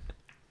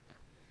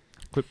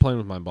 Quit playing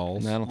with my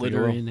balls. No, I don't think it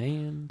will. Littering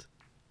and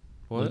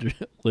What?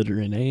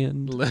 littering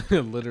and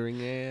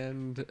Littering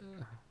and.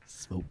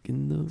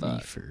 smoking the Fuck.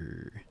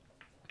 reefer.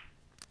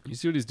 You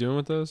see what he's doing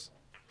with those?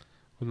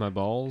 With my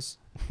balls?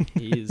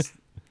 He is.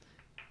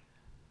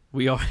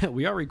 We are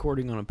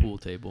recording on a pool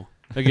table.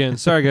 Again,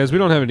 sorry guys, we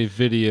don't have any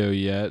video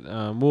yet.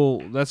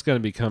 That's gonna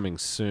be coming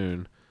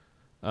soon.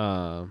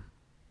 Can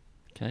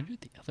I do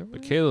it the other way?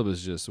 But Caleb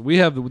is just.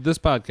 This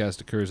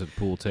podcast occurs at the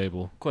pool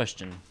table,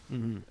 Question.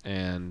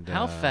 and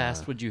How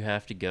fast would you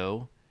have to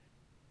go,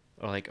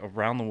 or like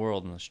around the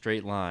world in a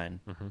straight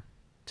line,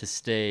 to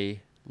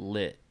stay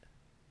lit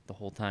the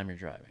whole time you're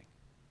driving?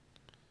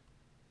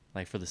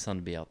 Like for the sun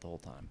to be out the whole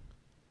time.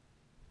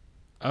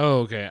 Oh,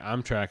 okay.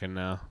 I'm tracking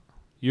now.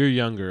 You're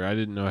younger. I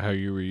didn't know how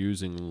you were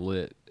using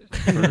lit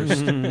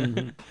first.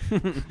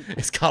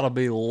 It's gotta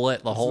be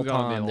lit the whole This is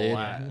gonna time, be a dude.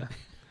 lot.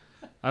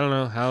 I don't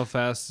know how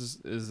fast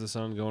is the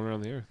sun going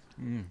around the Earth.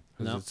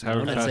 'Cause No, it's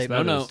however no, fast say-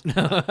 that no, is.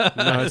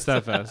 No, it's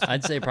that fast.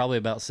 I'd say probably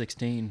about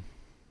 16.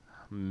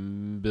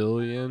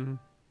 Billion.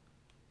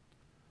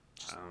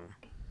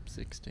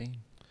 16.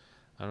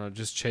 I don't know.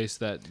 Just chase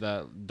that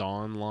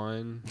dawn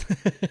line.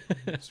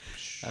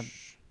 I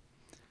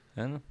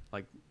don't know.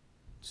 Like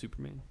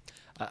Superman.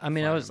 I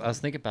mean, I was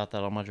thinking about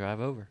that on my drive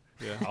over.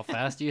 Yeah. How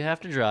fast do you have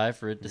to drive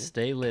for it to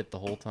stay lit the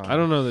whole time? I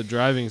don't know that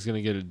driving is going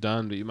to get it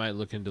done, but you might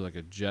look into like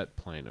a jet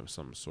plane of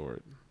some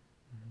sort,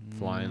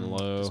 flying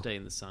low. Stay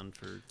in the sun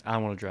for. I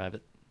want to drive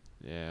it.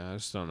 Yeah, I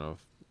just don't know.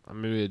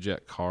 Maybe a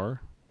jet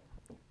car.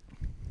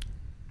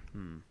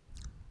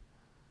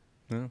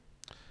 Yeah.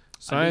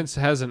 Science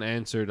hasn't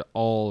answered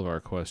all of our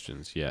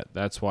questions yet.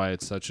 That's why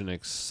it's such an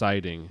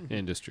exciting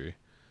industry.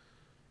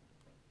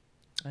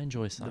 I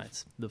enjoy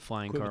science. The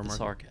flying Quit car with the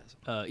market.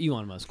 sarcasm.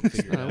 Elon Musk will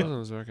figure it That out.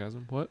 wasn't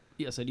sarcasm. What?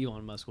 Yeah, I said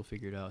Elon Musk will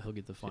figure it out. He'll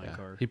get the flying Yeah.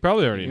 car. He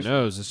probably already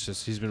knows. It's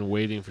just he's been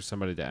waiting for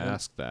somebody to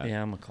ask that.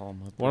 Yeah, I'm gonna call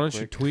him up. Why real don't you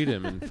quick. tweet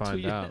him and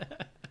find out?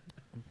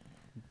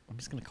 I'm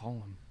just gonna call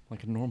him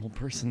like a normal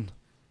person.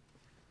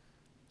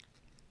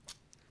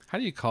 How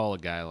do you call a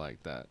guy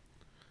like that?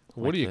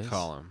 What Like do you this?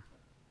 call him?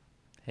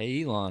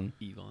 Hey, Elon.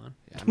 Elon.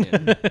 I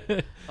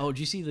mean, Oh, did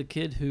you see the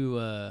kid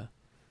who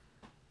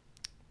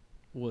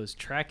was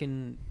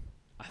tracking?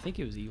 I think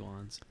it was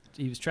Elon's.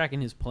 He was tracking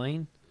his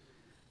plane,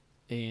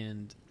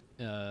 and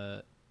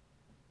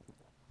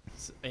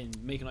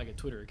making like a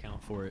Twitter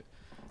account for it.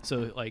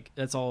 So like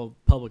that's all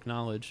public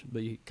knowledge,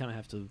 but you kind of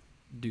have to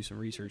do some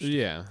research.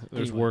 yeah,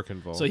 there's Anyway, work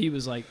involved. So he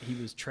was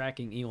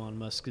tracking Elon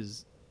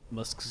Musk's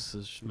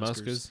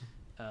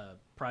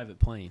private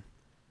plane,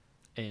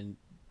 and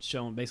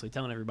basically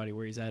telling everybody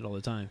where he's at all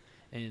the time.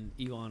 And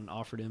Elon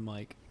offered him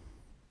like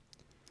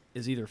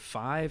is either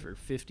 $5,000 or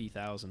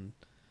 $50,000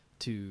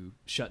 to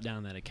shut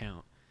down that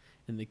account.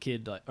 and the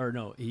kid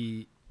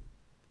Elon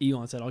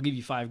said, "I'll give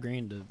you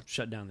 $5,000 to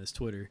shut down this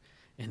Twitter,"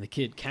 and the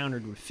kid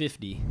countered with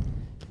 50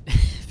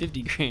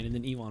 grand, and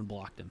then Elon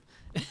blocked him.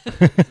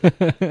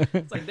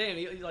 It's like, damn,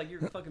 he's like,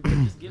 you're fucking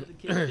just give the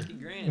kid 50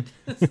 grand.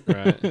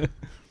 Right.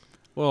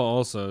 Well,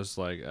 also, it's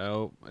like,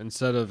 oh,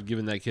 instead of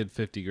giving that kid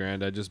 50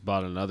 grand, I just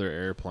bought another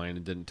airplane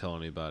and didn't tell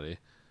anybody.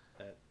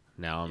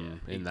 Now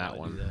I'm Yeah, in you that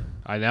probably one.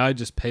 do I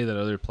just pay that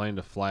other plane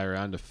to fly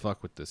around to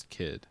fuck with this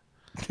kid.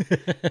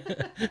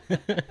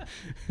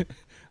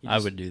 He I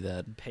just would do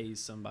that. pays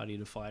somebody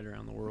to fly it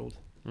around the world.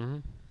 Mm-hmm.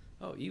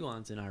 Oh,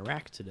 Elon's in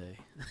Iraq today.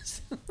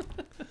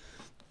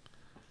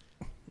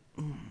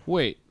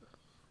 Wait,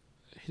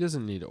 he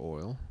doesn't need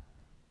oil.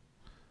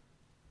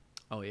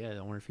 Oh yeah, I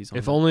wonder if he's on.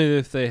 If only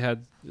if they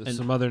had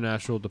some other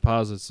natural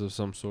deposits of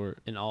some sort.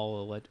 an all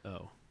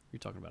Oh, you're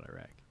talking about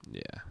Iraq.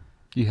 Yeah,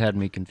 You had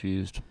me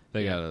confused.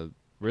 they Yeah. gotta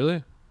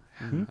really.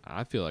 Mm-hmm.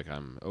 I feel like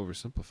I'm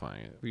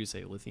oversimplifying it. Were you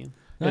say lithium?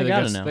 No, I they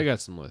got got it now. They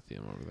got some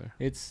lithium over there.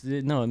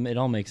 It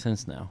all makes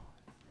sense now.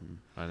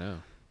 I know.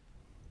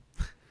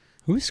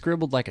 Who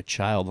scribbled like a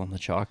child on the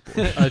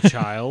chalkboard? A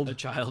child. A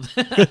child.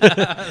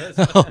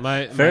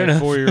 my Fair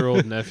enough.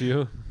 4-year-old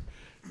nephew.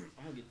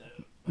 I'll get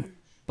that.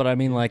 But I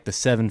mean, like the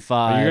 7.5.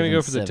 Are you gonna go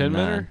and for the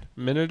 7.9.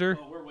 10-minute?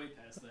 Oh, we're way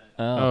past that.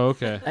 Oh,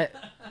 okay.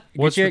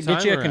 What's get the you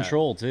a timer at?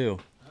 control too.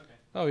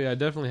 Oh yeah, I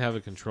definitely have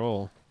a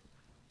control.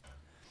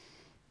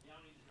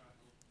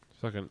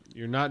 Fucking,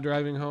 you're not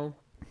driving home?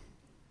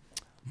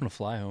 I'm gonna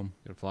fly home.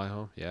 You gonna fly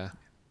home? Yeah.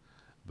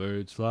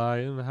 Birds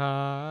flying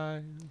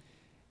high.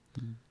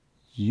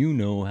 You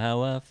know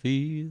how I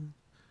feel.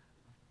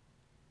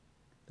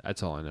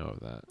 That's all I know of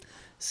that.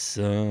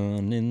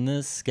 Sun in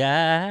the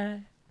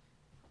sky.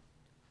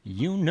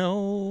 You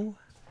know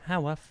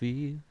how I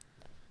feel.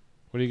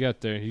 What do you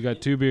got there? You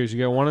got 2 beers. You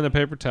got one in the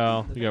paper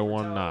towel. The You got paper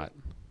one towel. not.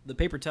 The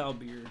paper towel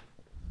beer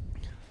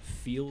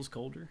feels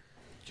colder.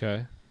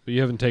 Okay. But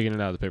you haven't taken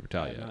it out of the paper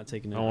towel I'm yet. not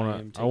taking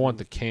it. I want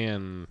the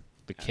can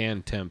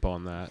temp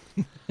on that.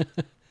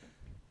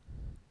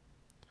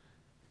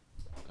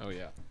 Oh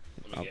yeah.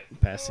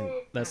 Passing.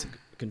 That's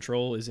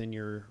control is in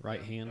your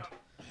right hand.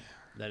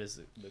 That is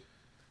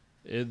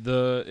the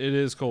It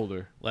is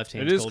colder. left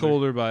hand. It is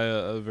colder by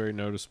a very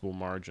noticeable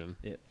margin.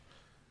 Yeah.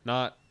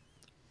 Not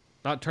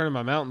turning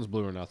my mountains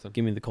blue or nothing.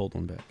 Give me the cold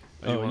one back.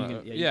 Oh, you you wanna-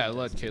 can- you yeah, can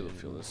let pass it Caleb in.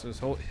 feel this.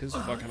 His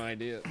fucking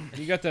idea.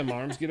 You got them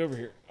arms? Get over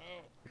here.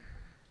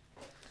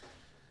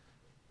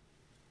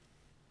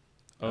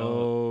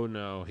 Oh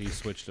no, he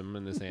switched them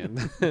in his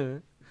hand.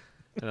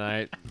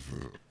 And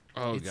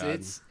oh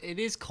god, It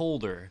is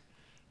colder,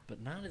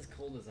 but not as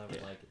cold as I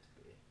would like it to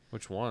be.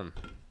 which one?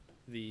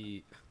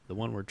 The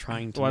one we're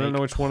trying to. Well, I don't make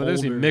know which one it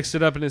is. He colder. mixed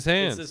it up in his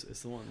hands.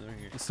 It's the one right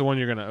here. It's the one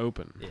you're gonna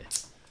open. Yeah.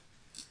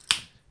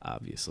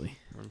 Obviously.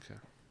 Okay.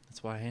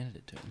 That's why I handed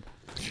it to him.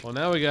 Well,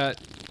 now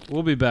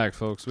we'll be back,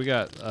 folks. We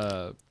got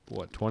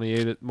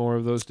 28 more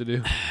of those to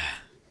do.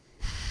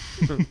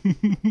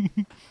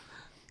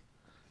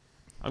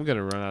 I'm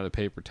gonna run out of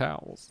paper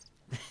towels.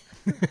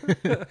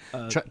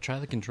 Try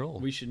the control.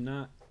 We should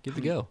not. Give it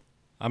a go.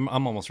 I'm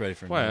almost ready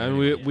for Why? another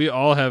And anyway. we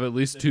all have at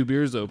least 2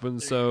 beers open,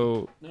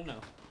 so No.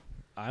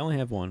 I only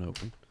have one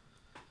open.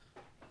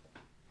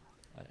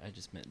 I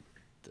just meant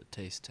the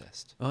taste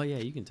test. Oh yeah,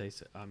 you can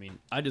taste it. I mean,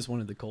 I just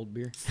wanted the cold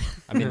beer.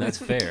 I mean, that's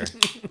fair.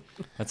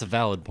 That's a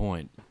valid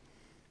point.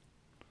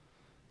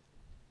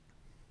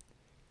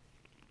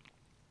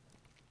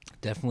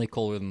 Definitely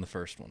colder than the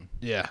first one.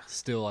 yeah.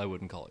 Still, I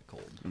wouldn't call it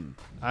cold.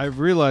 I've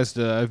realized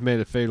I've made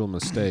a fatal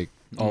mistake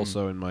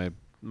also in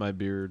my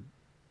beer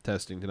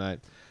testing tonight.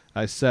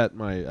 I set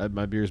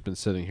my beer's been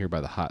sitting here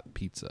by the hot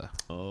pizza,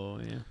 Oh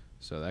yeah.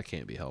 so that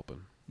can't be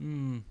helping.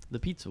 The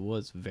pizza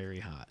was very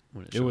hot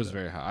when it It showed was up.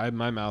 very hot.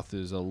 My mouth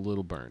is a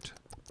little burnt.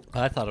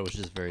 I thought it was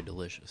just very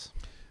delicious.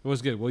 It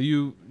was good. Well,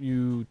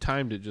 you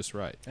timed it just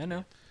right. I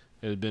know.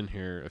 It had been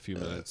here a few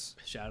minutes.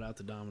 Shout out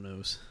to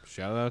Domino's.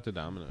 Shout out to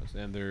Domino's.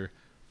 And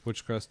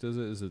which crust is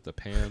it? Is it the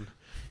pan?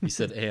 You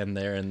said "and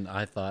there," and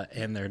I thought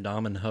 "and their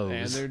Domin'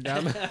 hose." And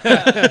their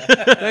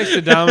Thanks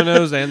to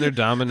Domino's and their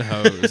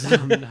Domino's.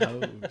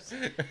 Domino's.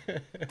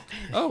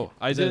 Oh,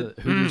 I Is did. that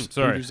a Hooters,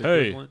 Sorry. Hooters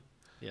Hey. equivalent?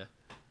 Yeah.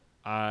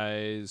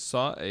 I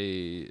saw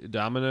a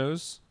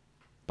Domino's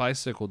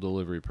bicycle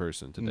delivery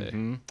person today.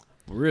 Mm-hmm.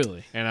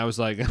 Really? And I was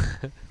like,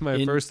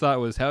 my first thought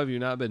was, how have you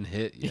not been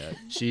hit yet?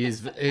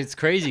 It's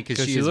crazy because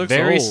 'Cause she she is looks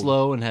very old.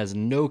 slow and has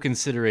no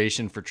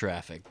consideration for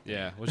traffic.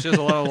 Yeah. Well, she has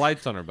a lot of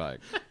lights on her bike.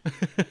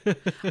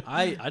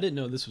 I didn't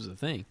know this was a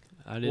thing.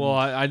 I didn't. Well,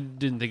 I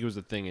didn't think it was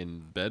a thing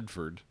in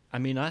Bedford. I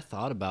mean, I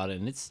thought about it,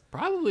 and it's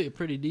probably a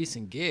pretty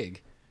decent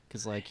gig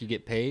because, like, you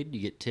get paid, you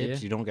get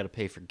tips, Yeah. you don't got to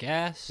pay for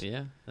gas,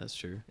 yeah, that's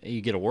true.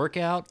 you get a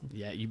workout.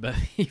 Yeah, you better.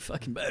 You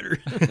fucking better.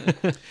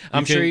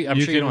 I'm sure you can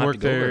don't have work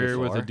to go very there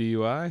with far. a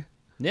DUI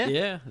Yeah.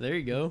 Yeah, there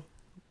you go.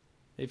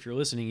 If you're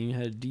listening and you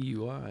had a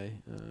DUI,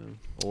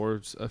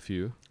 or a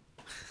few.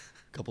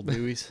 couple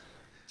Deweys.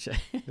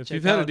 If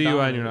you've had a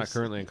DUI and you're not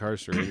currently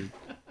incarcerated,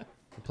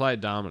 apply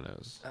at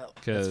Domino's. That's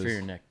 'Cause- for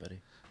your neck, buddy.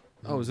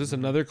 Oh, is this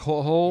another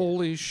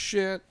holy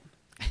shit?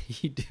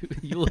 You do.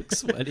 You look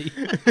sweaty.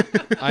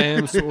 I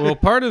am. Well,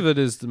 part of it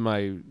is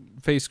my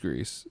face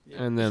grease,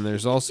 and then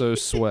there's also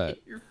sweat.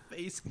 Your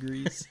face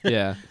grease.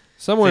 Yeah.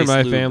 Somewhere in Face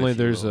my lube, family, if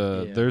you there's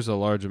will. Yeah. there's a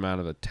large amount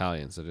of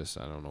Italians.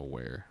 I don't know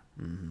where.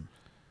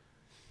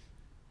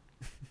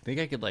 Think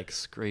I could like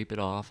scrape it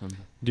off and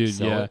Dude,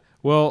 sell yeah. it?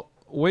 Well,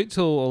 wait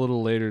till a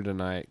little later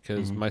tonight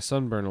because Mhm. my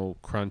sunburn will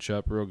crunch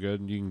up real good,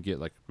 and you can get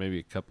like maybe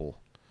a couple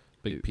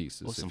big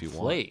pieces Well, some if you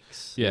want.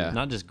 flakes. Yeah.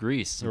 Not just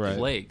grease, some Right.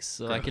 flakes.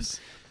 So I could. Gross.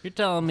 You're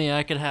telling me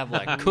I could have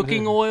like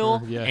cooking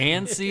oil Yeah.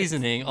 and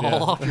seasoning all Yeah.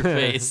 off your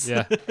face?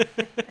 Yeah.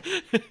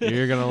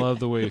 You're gonna love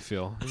the way you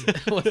feel.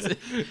 What's it?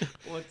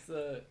 What's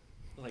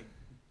like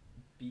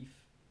beef,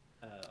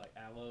 like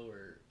aloe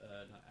or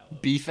not aloe?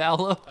 Beef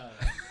aloe.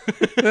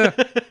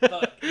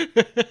 Fuck.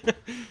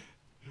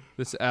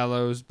 This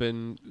aloe's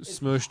been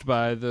smushed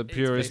by the It's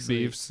purest basically-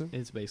 beefs.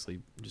 It's basically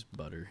just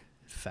butter,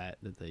 fat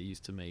that they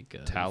used to make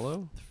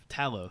Tallow?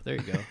 Tallow. There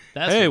you go.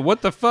 That's Hey,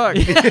 what the fuck?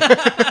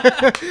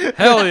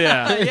 Hell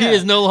yeah. He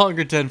is no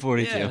longer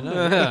 1042.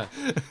 Yeah,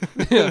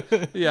 no.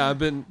 Yeah, I've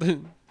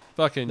been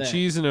fucking That-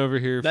 cheesing over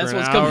here for that's an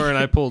what's hour coming. and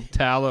I pulled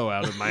tallow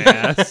out of my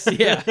ass.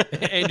 Yeah,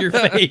 and your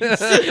face.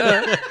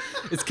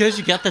 It's because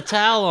you got the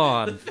towel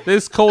on.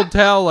 This cold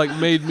towel like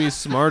made me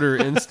smarter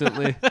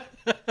instantly.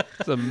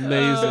 It's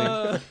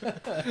amazing.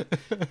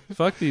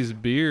 Fuck these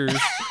beers.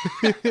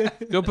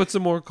 Go put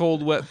some more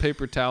cold wet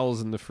paper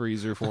towels in the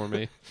freezer for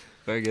me.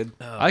 Very good.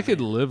 I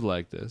could live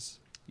like this.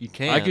 You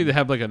can. I could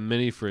have like a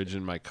mini fridge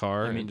in my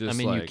car I mean, and just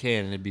you like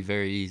can, and it'd be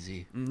very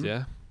easy.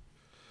 yeah.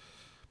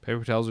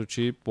 Paper towels are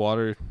cheap.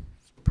 Water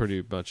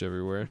pretty much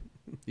everywhere.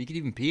 You could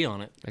even pee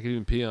on it. I could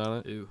even pee on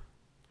it. Ew.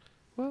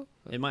 Well,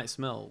 It might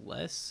smell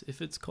less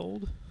if it's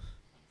cold,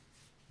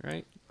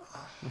 right?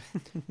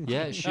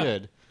 Yeah, it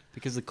should,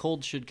 because the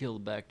cold should kill the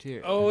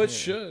bacteria. oh, it Yeah.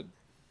 should.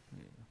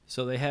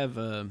 So they have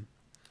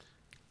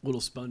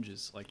little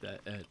sponges like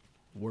that at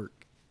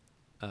work.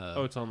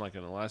 Oh, it's on like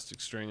an elastic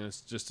string and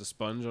it's just a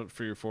sponge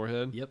for your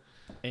forehead. Yep,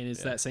 and it's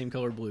Yeah. that same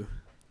color blue.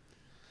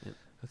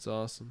 That's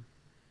awesome.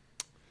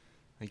 I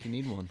think you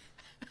need one.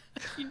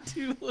 You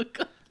do look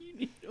like you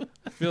need one.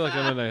 I feel like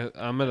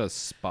I'm at a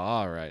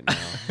spa right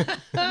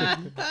now.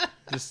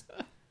 Just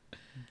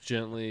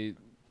gently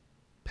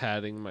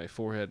patting my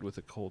forehead with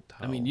a cold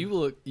towel. I mean, you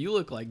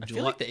look like I July.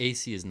 feel like the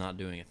AC is not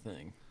doing a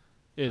thing.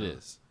 It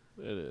is.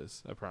 It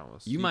is. I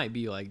promise. You might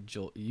be like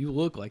you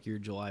look like you're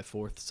July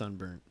 4th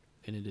sunburnt,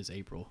 and it is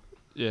April.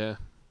 Yeah.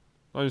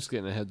 I'm just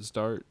getting a head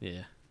start.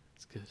 Yeah,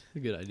 it's good. A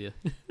good idea.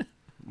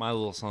 My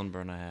little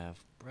sunburn I have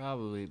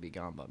probably be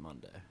gone by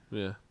Monday.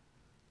 Yeah.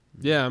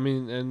 Yeah, I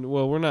mean, and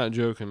well, we're not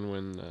joking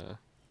when,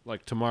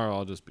 like, tomorrow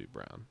I'll just be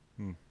brown.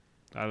 Hmm.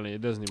 I don't know.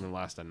 It doesn't even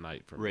last a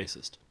night for me.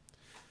 Racist.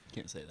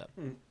 Can't say that.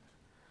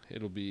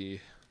 It'll be,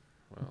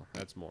 well,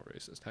 that's more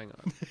racist. Hang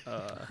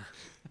on.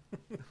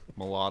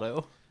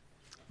 Mulatto.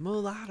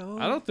 Mulatto.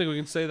 I don't think we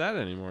can say that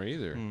anymore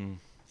either. You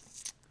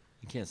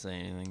can't say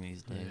anything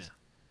these days.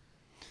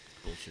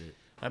 Bullshit.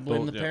 I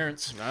blame Well, the yeah.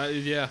 parents.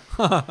 Yeah.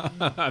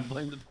 I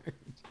blame the parents.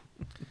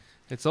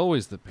 It's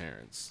always the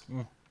parents.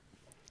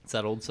 It's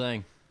that old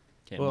saying.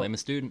 Can't Well, blame a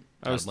student.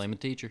 I Gotta was- blame a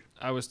teacher.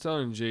 I was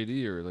telling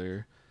JD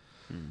earlier.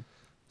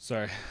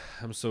 Sorry,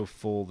 I'm so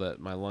full that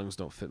my lungs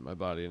don't fit my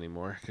body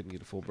anymore. I couldn't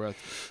get a full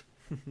breath.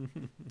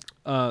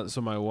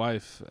 So my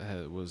wife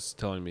was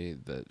telling me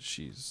that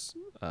she's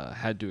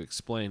had to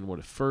explain what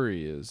a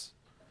furry is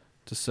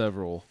to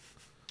several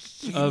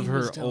of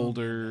her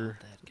older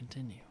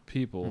Continue.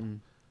 people,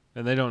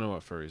 and they don't know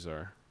what furries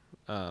are.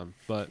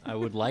 But I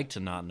would like to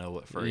not know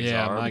what furries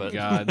yeah, are. my but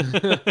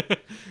God.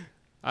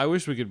 I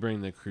wish we could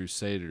bring the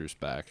Crusaders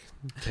back,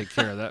 take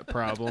care of that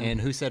problem. And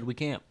who said we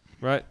can't?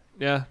 Right?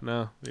 Yeah,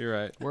 no, you're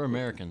right. We're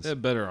Americans. They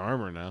have better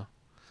armor now.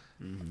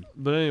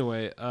 But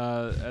anyway,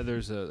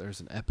 there's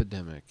an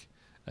epidemic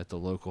at the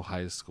local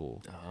high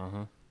school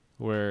Uh-huh.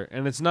 where,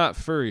 and it's not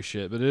furry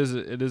shit, but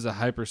it is a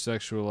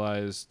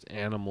hypersexualized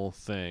animal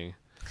thing,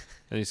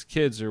 and these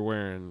kids are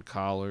wearing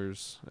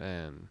collars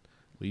and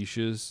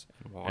leashes,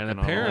 Walking and on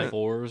all apparent-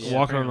 fours. Yeah,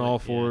 walking on all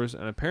apparently, yeah. fours,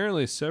 and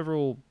apparently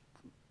several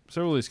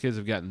of these kids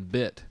have gotten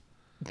bit.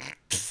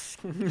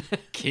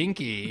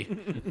 Kinky.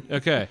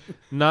 Okay,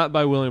 not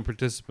by willing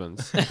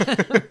participants.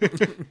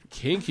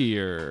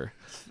 Kinkier.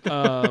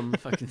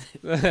 Fucking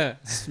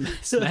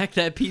smack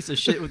that piece of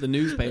shit with a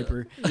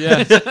newspaper.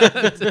 Yeah.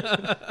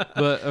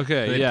 But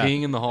okay, They yeah.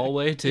 peeing in the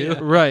hallway too.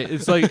 Right.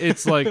 It's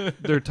like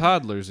they're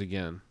toddlers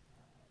again.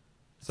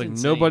 It's like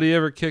insane. nobody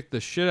ever kicked the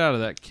shit out of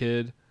that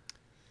kid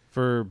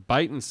for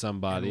biting And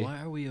somebody.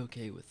 why are we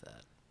okay with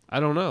that? I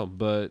don't know,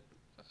 but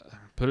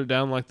put it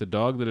down like the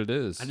dog that it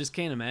is. I just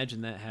can't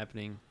imagine that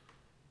happening.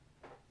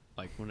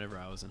 Like whenever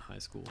I was in high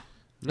school,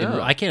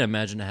 no. I can't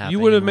imagine it happening. You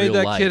would have in made real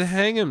that life. kid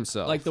hang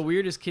himself. like the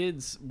weirdest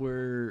kids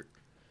were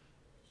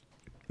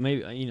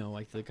maybe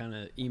like the kind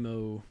of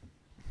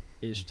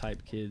emo-ish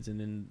type kids, and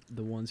then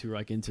the ones who were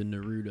like into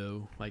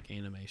Naruto, like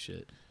anime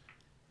shit.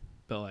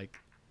 But like,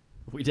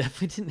 we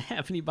definitely didn't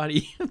have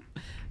anybody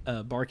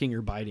barking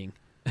or biting.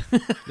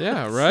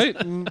 Yeah, right?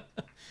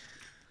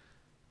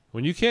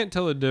 When you can't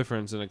tell the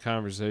difference in a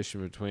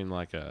conversation between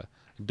like a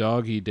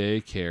doggy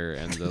daycare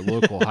and the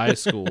local high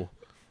school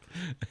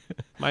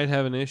might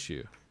have an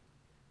issue.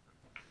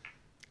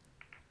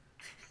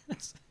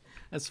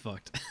 That's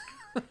fucked.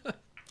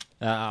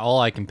 All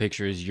I can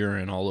picture is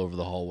urine all over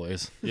the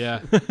hallways.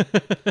 Yeah.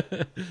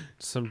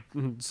 some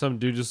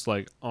dude just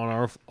like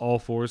on all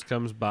fours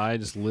comes by,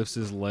 just lifts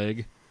his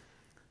leg.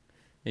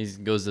 He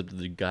goes up to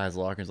the guy's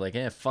locker and is like,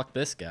 "Hey, fuck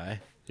this guy."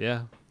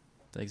 Yeah.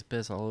 Takes a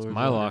piss all over It's his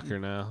my locker. locker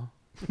now.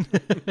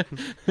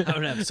 I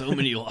would have so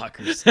many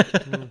lockers.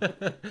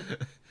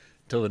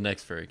 Till the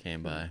next furry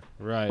came by.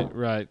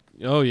 Right.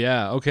 Oh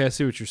yeah. Okay, I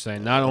see what you're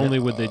saying. Not only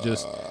would they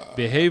just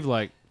behave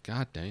like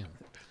God damn.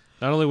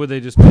 Not only would they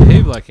just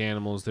behave like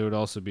animals, they would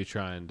also be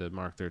trying to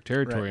mark their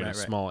territory in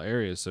small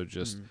areas. So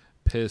just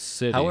piss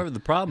city. However, the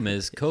problem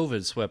is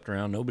COVID swept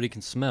around. Nobody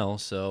can smell,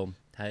 so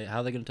how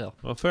are they going to tell?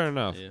 Well, fair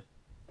enough. Yeah.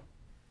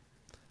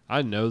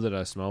 I know that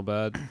I smell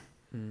bad,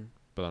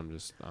 but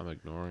I'm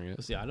ignoring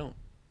it. See, I don't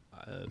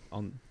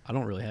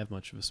really have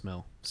much of a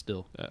smell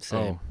still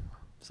Same.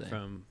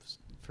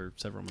 for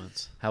several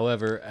months.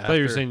 However, I thought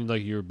you were saying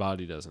like your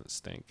body doesn't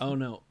stink. Oh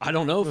no, I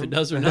don't know if it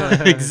does or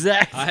not.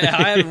 exactly.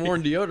 I haven't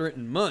worn deodorant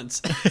in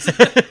months.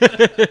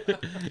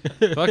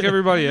 Fuck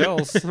everybody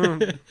else.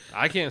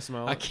 I can't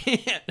smell I it.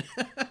 can't.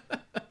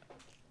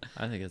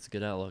 I think it's a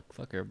good outlook.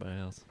 Fuck everybody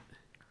else.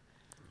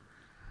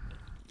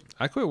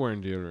 I quit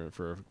wearing deodorant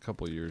for a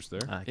couple of years there.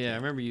 Yeah, I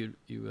remember you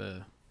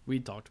we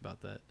talked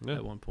about that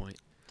at one point.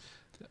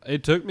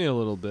 It took me a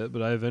little bit,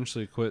 but I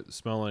eventually quit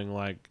smelling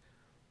like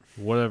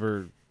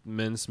whatever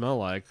men smell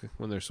like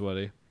when they're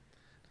sweaty.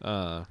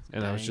 And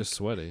I was just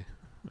sweaty.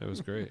 It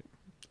was great.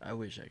 I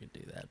wish I could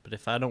do that, but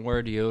if I don't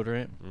wear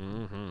deodorant,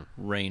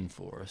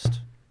 rainforest.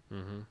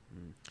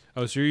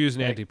 Oh, so you're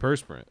using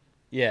antiperspirant.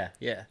 Yeah.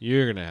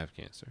 You're going to have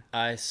cancer.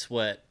 I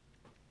sweat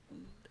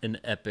an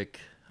epic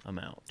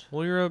amount.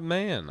 Well, you're a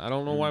man. I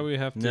don't know why we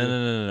have to.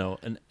 No.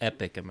 An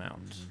epic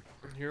amount.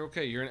 You're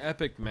okay. You're an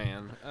epic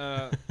man.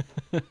 I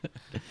You're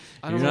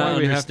don't know not why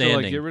we have to like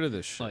understanding. get rid of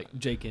this shit. Like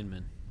Jake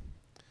Inman.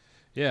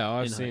 Yeah,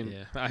 I've In seen.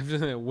 height,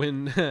 I've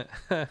when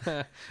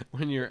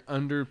when your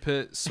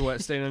underpit sweat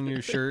stain on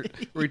your shirt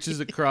reaches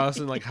across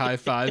and like high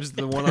fives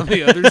the one on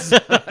the other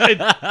side.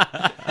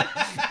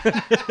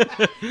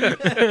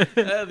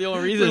 The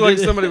only reason Like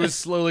somebody was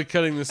slowly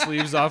cutting the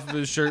sleeves off of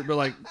his shirt, but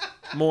like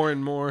more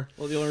and more.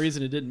 Well, the only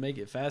reason it didn't make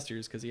it faster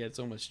is because he had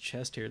so much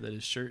chest hair that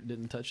his shirt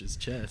didn't touch his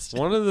chest.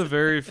 One of the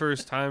very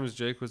first times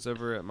Jake was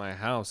ever at my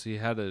house, he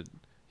had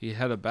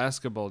a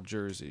basketball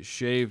jersey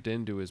shaved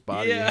into his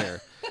body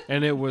hair,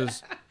 and it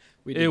was.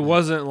 It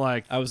wasn't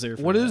like I was there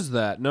for What that. is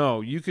that? No,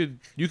 you could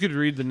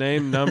read the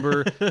name,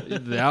 number,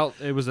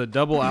 it was a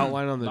double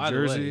outline on the By the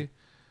jersey. way,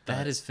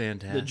 That is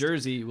fantastic. the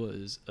jersey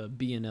was a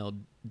B&L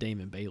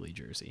Damon Bailey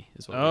jersey.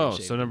 Is what Oh, we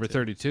shaved so number into.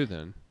 32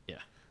 then. Yeah.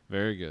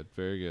 Very good.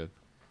 Very good.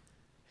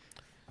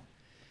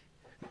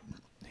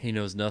 He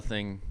knows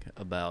nothing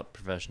about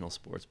professional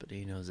sports, but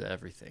he knows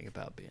everything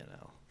about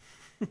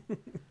BNL.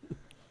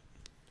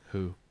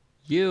 Who?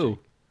 You.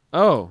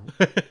 Oh,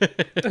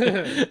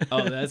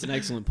 Oh, that's an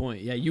excellent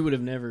point. Yeah, you would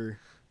have never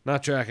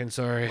not tracking,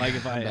 sorry. like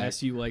if I I'm back.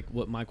 asked you like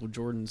what Michael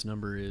Jordan's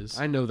number is.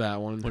 I know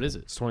that one. What is it?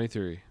 It's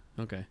 23.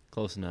 Okay.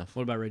 Close enough.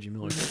 What about Reggie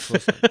Miller?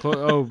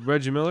 Oh,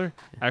 Reggie Miller?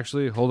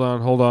 Actually, hold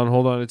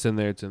on. It's in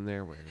there.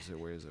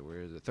 Where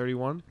is it?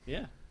 31?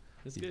 Yeah.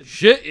 That's good.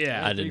 Shit,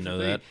 yeah. I didn't know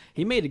that.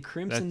 He made a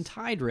Crimson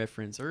Tide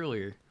reference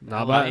earlier.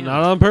 Not Alabama.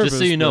 on purpose. Just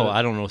so you know, but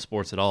I don't know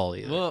sports at all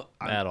either. Well,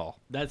 at all.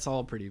 That's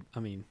all pretty. I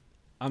mean,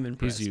 I'm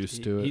impressed.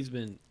 used to it.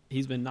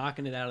 He's been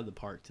knocking it out of the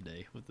park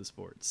today with the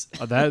sports.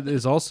 that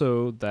is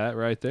also that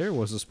right there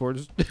was a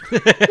sports.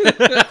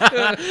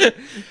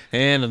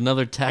 And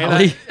another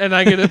tally. and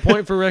I get a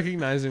point for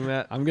recognizing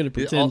that. I'm gonna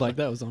pretend like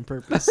that was on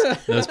purpose.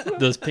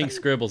 those pink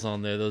scribbles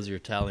on there, those are your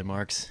tally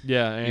marks.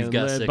 Yeah, and You've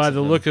got 6 by of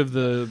the them. look of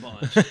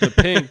the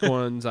pink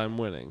ones, I'm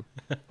winning.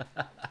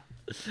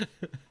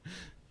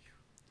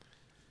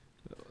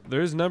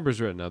 There's numbers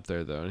written up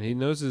there though, and he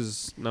knows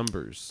his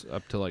numbers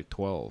up to like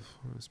 12.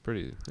 It's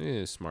pretty.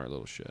 He's a smart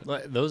little shit.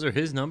 Those are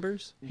his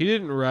numbers? He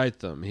didn't write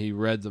them. He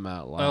read them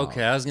out loud.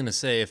 Okay, I was going to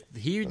say, if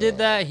he did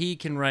that, he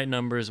can write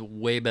numbers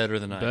way better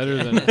than I Better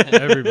can. than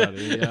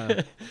everybody.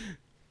 Yeah.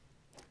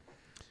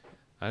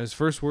 His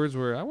first words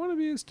were, "I want to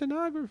be a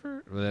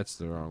stenographer." Well, that's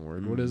the wrong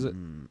word. What is it?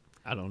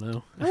 I don't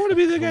know. I want to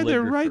be the guy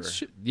that writes Calligrapher.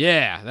 shit.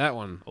 Yeah, that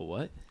one. A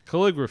what?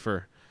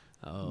 Calligrapher,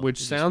 Oh, which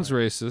just sounds like-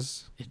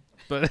 racist,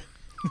 but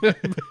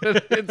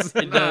it's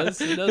It not. does.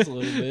 It does a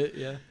little bit.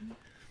 Yeah.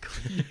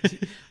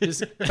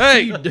 Just,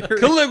 Hey, you dirty,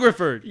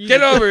 calligrapher,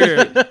 get over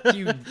here.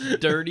 you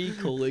dirty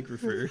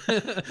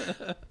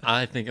calligrapher.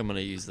 I think I'm going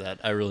to use that.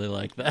 I really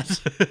like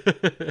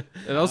that.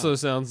 It also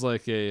sounds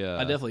like I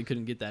definitely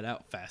couldn't get that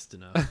out fast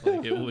enough.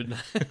 Like it would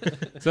not.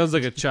 sounds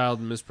like a child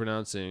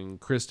mispronouncing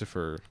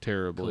Christopher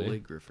terribly.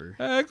 Calligrapher.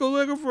 Hey,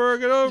 calligrapher,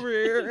 get over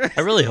here.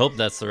 I really hope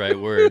that's the right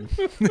word.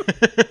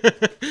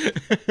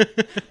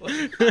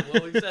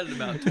 Well, we've said it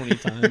about 20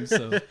 times,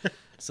 so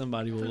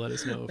somebody will let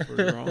us know if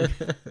we're wrong.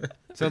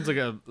 Sounds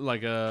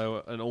like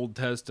an Old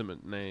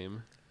Testament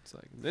name. It's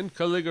like, then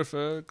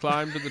calligrapher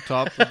climbed to the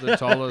top of the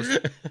tallest.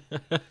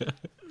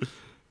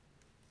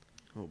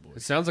 Oh boy.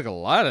 It sounds like a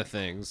lot of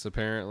things,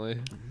 apparently.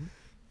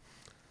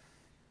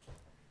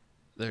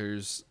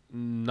 There's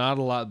not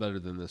a lot better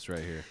than this right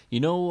here. You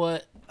know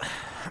what?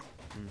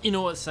 You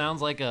know what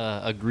sounds like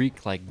a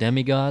Greek like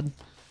demigod?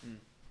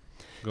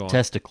 Go on.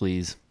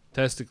 Testicles,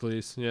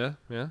 Testicles. Yeah,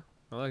 yeah.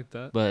 I like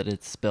that. but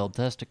it's spelled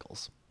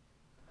testicles.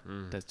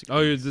 Testicles.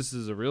 Oh, this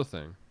is a real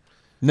thing.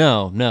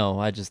 No,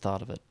 I just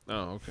thought of it.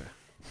 Oh, okay.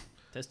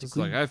 It's Testicles.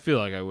 like, I feel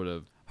like I would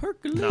have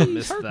Hercules. not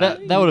missed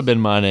that. That would have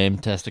been my name,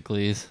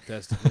 Testicles.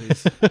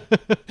 Testicles.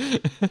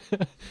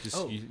 Just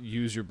Oh.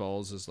 use your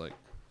balls as like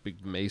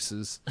big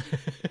maces.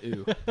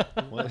 Ew.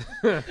 What?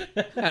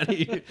 How do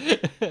you?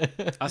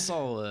 I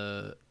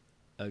saw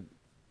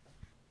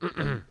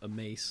a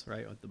mace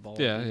right with the ball.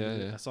 Yeah,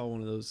 yeah. I saw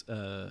one of those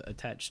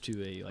attached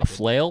to a A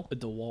flail? a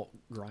DeWalt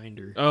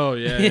grinder. Oh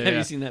yeah, yeah. Have yeah.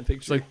 you seen that It's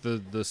picture? like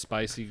the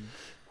spicy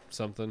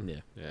something. Yeah.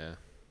 Yeah.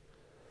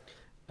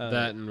 Uh,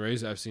 That and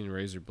razor. I've seen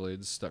razor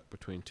blades stuck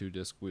between two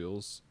disc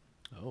wheels.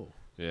 Oh,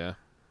 Yeah.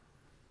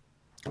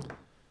 I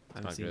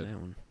haven't not seen good. that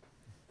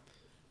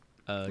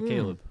one.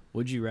 Caleb,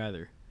 would you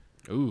rather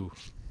Ooh.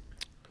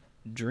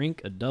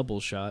 drink a double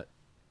shot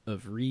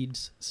of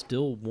Reed's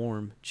still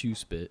warm chew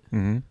spit,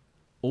 Mm-hmm.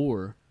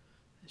 or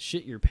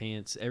shit your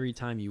pants every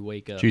time you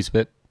wake up Chew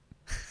spit.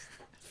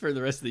 for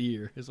the rest of the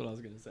year? Is what I was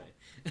gonna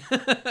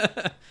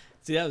say.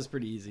 See, that was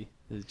pretty easy.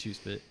 The chew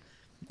spit.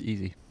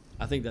 Easy.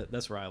 I think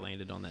that's where I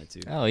landed on that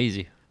too. Oh,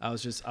 easy. I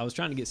was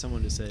trying to get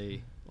someone to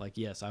say like,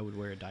 yes, I would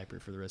wear a diaper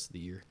for the rest of the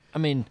year I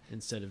mean,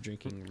 instead of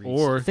drinking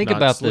Reed's. Or think not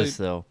about sleep. this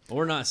though.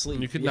 Or not sleep.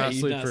 You could Yeah, not you'd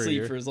sleep not for a sleep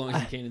year. for as long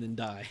as you can and then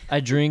die. I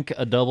drink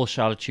a double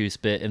shot of chew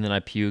spit and then I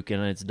puke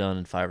and it's done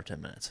in 5 or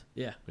 10 minutes.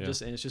 Yeah, Yeah.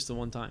 and it's just the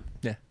one time.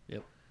 Yeah.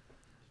 Yep.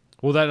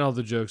 Well, that and all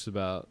the jokes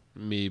about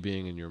me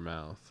being in your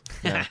mouth.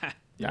 Yeah.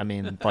 I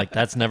mean, like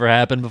that's never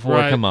happened before.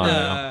 Right. Come on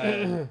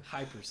now.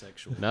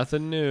 Hypersexual.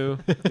 Nothing new.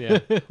 Yeah.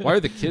 Why are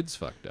the kids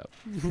fucked up?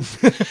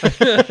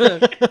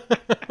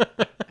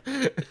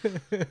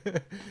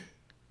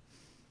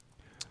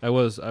 I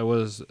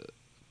was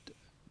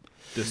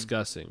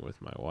discussing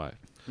with my wife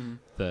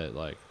that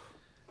like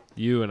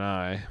you and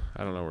I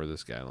don't know where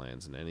this guy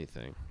lands in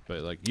anything,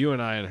 but like you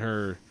and I and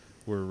her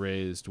were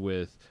raised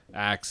with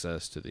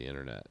access to the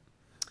internet.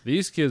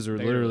 These kids are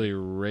Barely. literally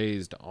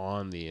raised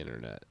on the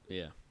internet.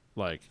 Yeah.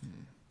 Like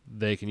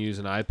they can use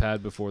an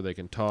iPad before they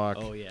can talk.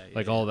 Oh yeah.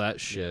 Like all that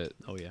shit.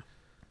 Oh yeah.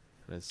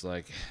 And it's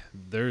like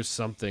there's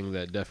something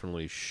that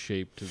definitely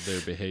shaped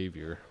their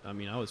behavior. I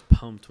mean, I was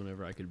pumped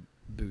whenever I could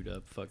boot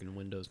up fucking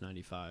Windows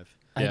 95.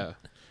 Yeah.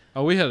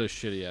 Oh, we had a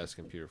shitty ass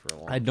computer for a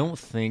long I time. don't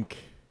think.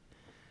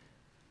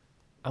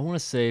 I want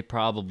to say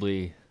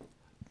probably.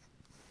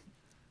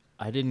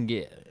 I didn't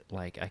get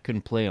I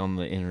couldn't play on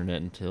the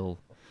internet until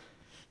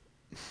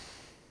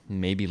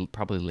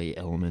probably late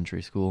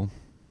elementary school.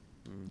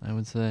 I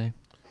would say.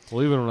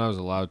 Well, even when I was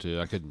allowed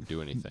to, I couldn't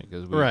do anything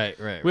because Right.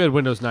 we had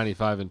Windows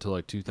 95 until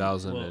like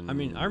 2010 Well, I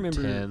mean, I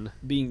remember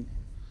being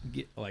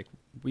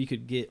we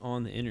could get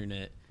on the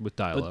internet, with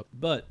dial-up.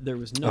 but there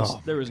was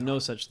no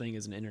such thing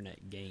as an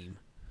internet game.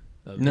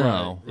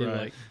 No. It, Right.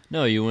 like,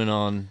 No, you went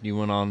on. you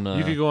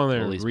could go on there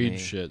at and least read me.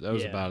 shit. That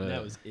was yeah, about it.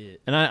 That was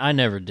it. And I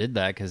never did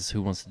that because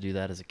who wants to do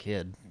that as a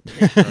kid?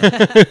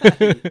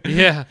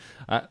 Yeah.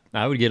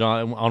 I would get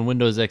on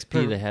Windows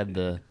XP. They had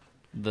the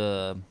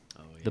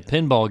Oh, yeah. the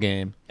pinball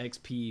game.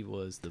 XP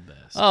was the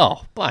best.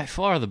 Oh, by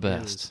far the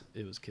best.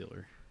 It was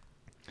killer.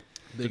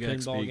 Big The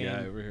pinball XP guy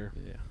game. over here.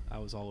 Yeah, I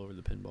was all over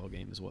the pinball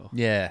game as well.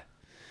 Yeah.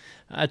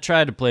 I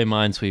tried to play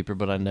Minesweeper,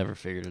 but I never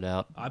figured it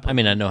out. I I played-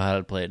 mean, I know how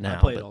to play it now. I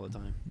play it but all the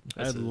time.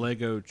 I had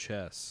Lego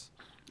chess.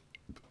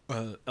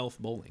 Elf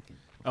bowling.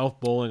 Elf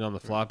bowling on the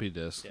floppy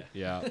disk.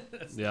 Yeah. Yeah.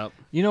 Yep.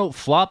 you know,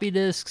 floppy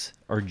disks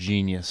are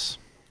genius.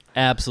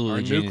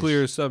 Absolutely Our genius.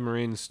 nuclear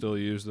submarines still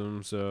use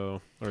them,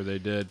 or they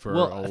did for a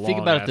Well, long think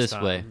about it ass this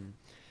time. way.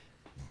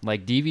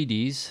 Like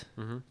DVDs,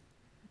 Mhm.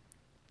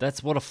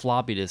 that's what a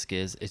floppy disk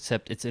is,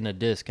 except it's in a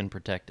disk and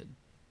protected.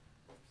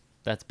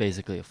 That's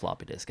basically a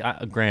floppy disk.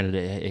 Granted,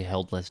 it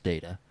held less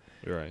data.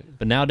 You're right.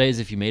 But nowadays,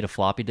 if you made a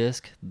floppy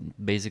disk,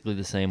 basically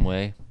the same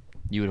way,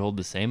 you would hold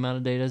the same amount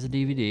of data as a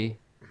DVD,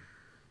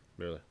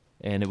 Really.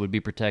 and it would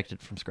be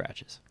protected from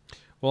scratches.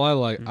 Well, I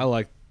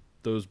like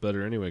those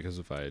better anyway because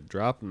if I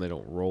drop them, they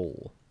don't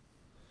roll.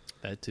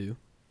 That too.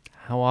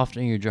 How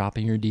often are you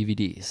dropping your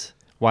DVDs?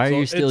 Why are So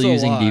you still it's a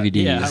using lot.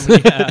 DVDs?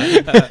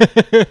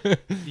 Yeah.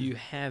 Do you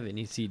have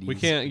any CDs? We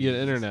can't get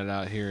internet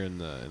out here in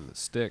the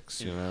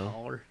sticks, you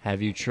know.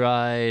 Have you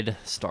tried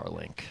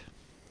Starlink?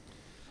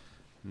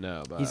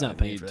 No, but He's I not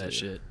paying need for that to.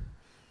 shit.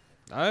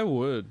 I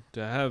would to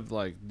have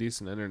like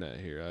decent internet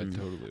here. I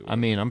totally would. I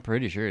mean, I'm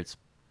pretty sure it's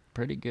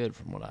pretty good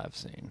from what I've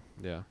seen.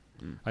 yeah.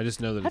 I just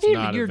know that How it's do you,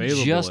 not you're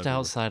available. just everywhere.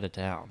 outside of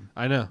town.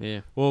 I know.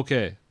 Yeah. Well,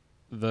 okay.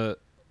 The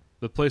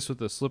place with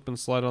the slip and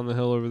slide on the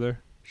hill over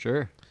there,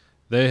 Sure.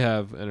 they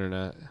have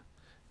internet,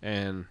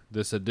 and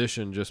this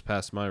addition just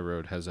past my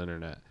road has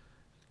internet.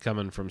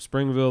 Coming from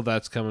Springville,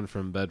 that's coming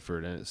from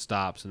Bedford, and it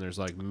stops, and there's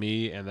like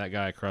me and that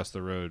guy across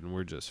the road, and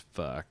we're just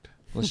fucked.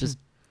 Let's just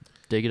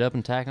dig it up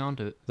and tack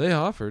onto it. They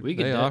offered. We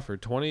could They do-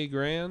 offered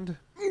 $20,000.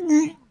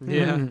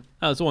 Yeah.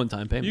 Oh, it's a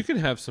one-time payment. You can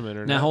have some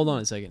internet. Now hold on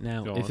a second.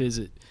 Now, Go if on. is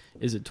it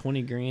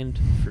 $20,000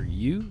 for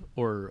you,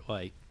 or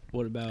like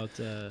what about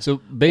So If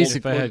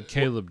basically, I had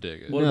Caleb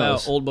dig it. what No,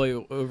 about so- old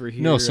boy over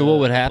here? no. So what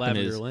would up happen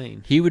Lavender is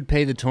Lane? he would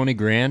pay the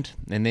 $20,000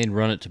 and they'd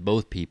run it to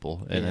both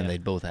people, and then Yeah.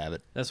 they'd both have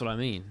it. That's what I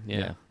mean. Yeah.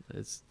 Yeah.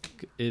 It's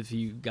if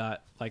you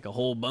got like a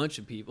whole bunch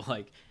of people,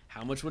 like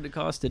how much would it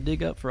cost to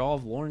dig up for all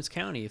of Lawrence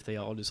County if they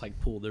all just like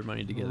pooled their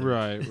money together?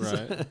 Right.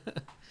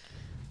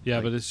 Yeah,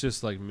 Like- but it's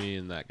just like me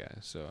and that guy.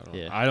 So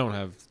Yeah. I don't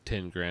have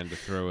 $10,000 to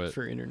throw it.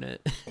 For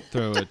internet.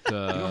 Throw it. You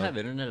don't have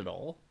internet at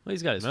all? Well,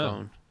 he's got his No.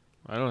 phone.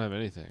 I don't have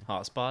anything.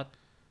 Hotspot?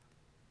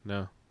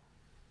 No.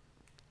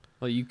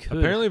 Well, you could.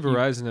 Apparently, you-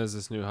 Verizon has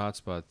this new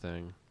hotspot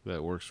thing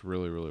that works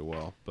really, really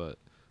well. But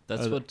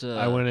That's what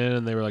I went in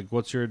and they were like,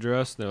 "What's your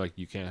address?" And they're like,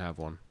 "You can't have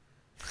one."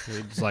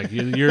 It's like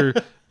you're.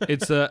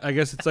 It's a. I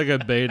guess it's like a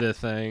beta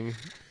thing.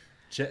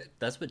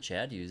 That's what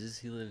Chad uses.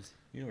 He lives.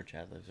 You know where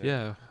Chad lives, right?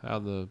 Yeah,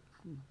 out the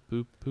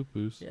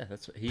poos. Yeah,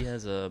 that's what he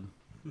has a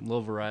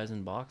little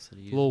Verizon box that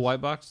he uses. Little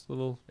white box.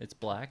 Little. It's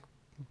black.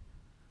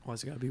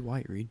 Why's it gotta be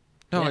white, Reed?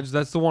 No, Yeah.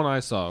 that's the one I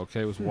saw.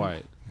 Okay, it was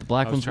white. The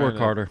black I was ones work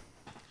trying to-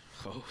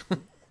 harder.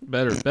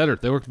 Better.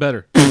 They work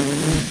better.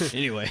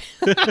 Anyway,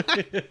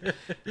 the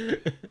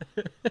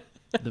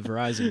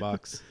Verizon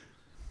box.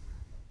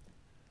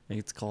 I think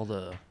it's called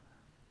a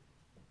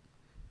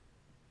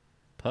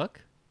puck.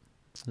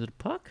 Is it a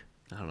puck?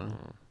 I don't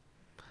know.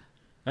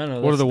 I don't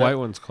know. What are the that's- white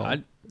ones called?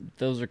 I-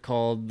 Those are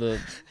called the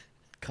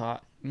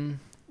cotton.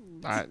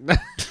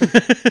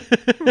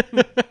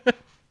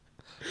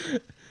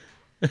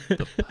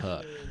 The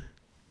puck.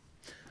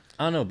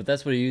 I don't know, but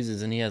that's what he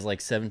uses, and he has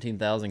like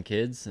 17,000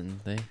 kids, and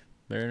they're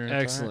internet's all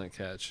right. Excellent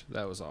catch.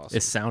 That was awesome.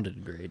 It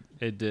sounded great.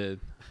 It did.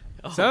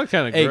 Sounded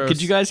kind of Hey, gross.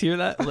 could you guys hear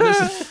that?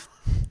 Listen.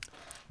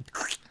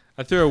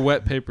 I threw a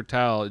wet paper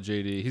towel at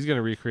JD. He's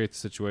gonna recreate the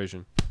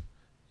situation.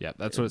 Yeah,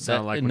 that's what it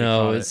sounded like. When he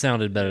no, caught it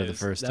sounded better the Yes,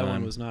 first that time.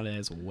 one was not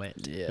as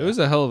wet. Yeah. It was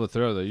a hell of a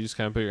throw, though. You just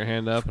kind of put your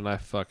hand up, and I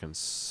fucking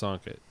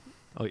sunk it.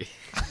 Oh yeah.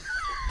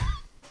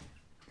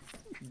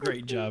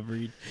 Great job,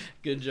 Reed.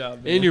 Good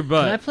job. In your Can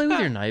I butt. play with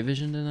your night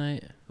vision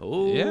tonight?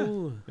 Oh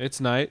Yeah.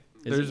 It's night.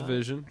 Is it There's night?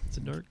 vision. It's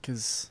a dark.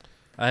 Because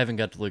I haven't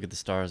got to look at the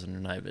stars under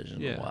night vision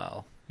in Yeah. a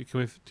while.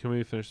 Can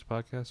we finish the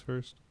podcast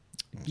first?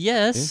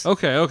 Yes.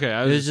 Okay. I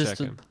It was was just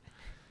just a- checking.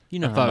 You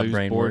know I how thought my he was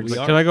brain bored. works.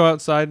 Like, can I go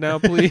outside now,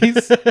 please?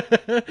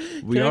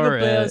 We Can I go are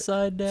play at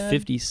outside, Dad?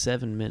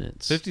 57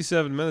 minutes.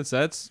 57 minutes.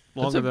 That's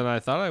longer than I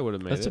thought I would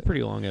have made That's a it.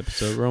 pretty long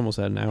episode. We're almost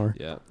at an hour.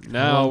 Yeah.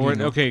 Now long do we're you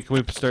know? okay. Can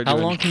we start? How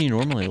doing, long can you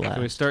normally Can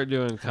we last? start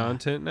doing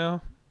content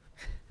now?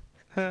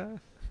 Good.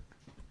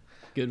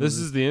 This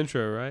one. is the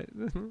intro, right?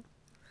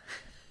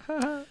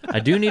 I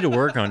do need to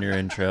work on your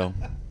intro.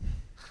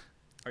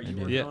 Are you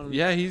Yeah. working Yeah, on it?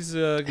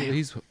 yeah.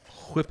 He's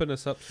whipping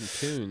us up some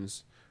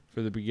tunes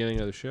for the beginning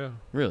of the show.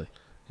 Really?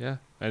 Yeah,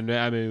 and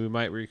I mean we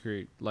might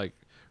recreate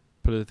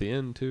put it at the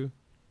end too.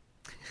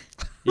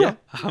 Yeah.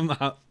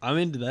 I'm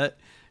into that.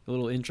 A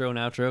little intro and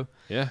outro.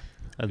 Yeah,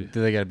 Do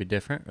they got to be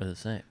different or the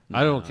same?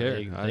 I don't No, care.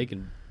 They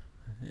can.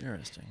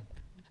 Interesting.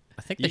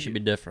 I think they should be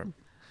different.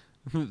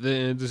 The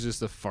end is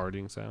just a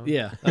farting sound.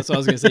 Yeah, that's what I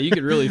was gonna say. You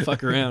could really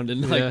fuck around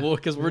and Yeah.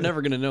 because we're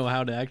never gonna know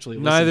how to actually.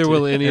 Listen Neither to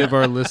will it. any of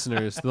our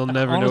listeners. They'll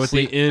never know what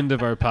Honestly- the end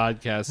of our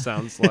podcast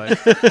sounds like.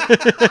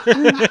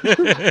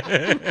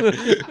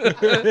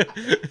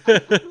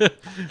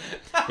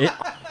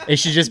 It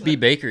should just be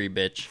bakery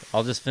bitch.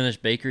 I'll just finish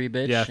bakery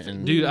bitch. Yeah,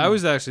 and dude, I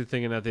was actually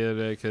thinking that the other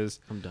day because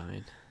I'm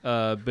dying.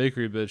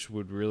 Bakery Bitch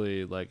would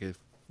really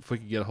if we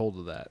could get a hold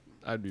of that,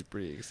 I'd be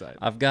pretty excited.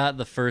 I've got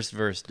the first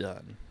verse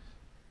done,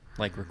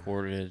 like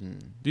recorded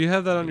and Do you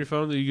have that on your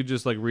phone that you could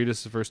just read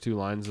us the first two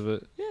lines of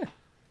it?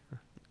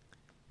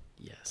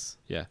 Yes.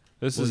 Yeah,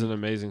 this Well, is an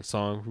amazing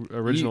song,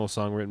 original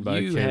song written by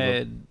You Caleb.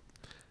 had.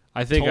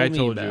 I think I me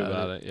told you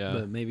about it. Yeah,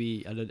 But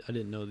maybe I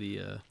didn't know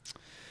the.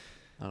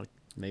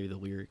 Maybe the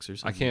lyrics or I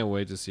something. can't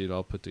wait to see it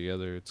all put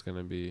together. It's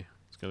gonna be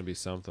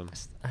something.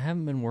 I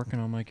haven't been working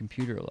on my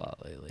computer a lot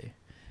lately,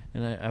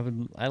 and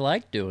I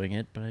like doing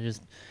it, but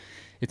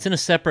it's in a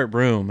separate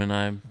room, and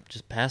I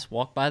just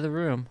walk by the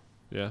room.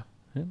 Yeah.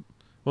 Yep.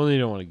 Well, then you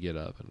don't want to get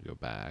up and go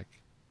back.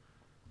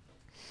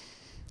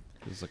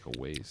 It's like a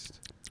waste.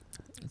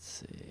 Let's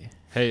see.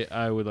 Hey,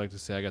 I would like to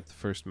say I got the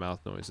first mouth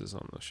noises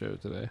on the show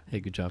today. Hey,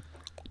 good job.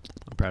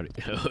 I'm proud of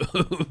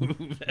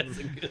you.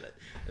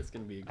 That's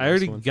gonna be. I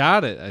already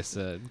got it. I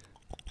said.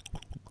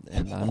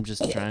 And I'm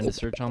just trying to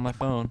search on my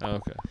phone. Oh,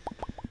 okay.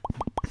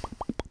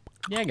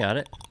 Yeah, I got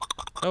it.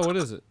 Oh, what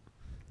is it?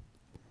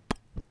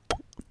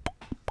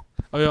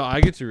 Oh, yeah,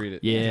 I get to read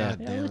it. Yeah. God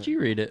Yeah, damn I'll it. let you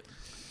read it.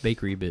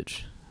 Bakery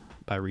Bitch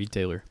by Reed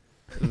Taylor.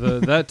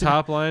 That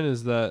top line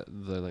is what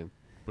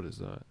is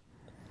that?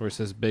 Where it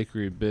says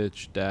Bakery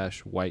Bitch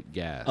 - White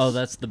Gas. Oh,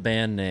 that's the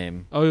band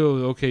name, Oh,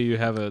 okay.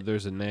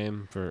 There's a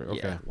name for. Okay.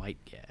 Yeah.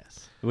 White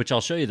gas. which I'll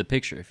show you the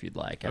picture if you'd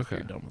like after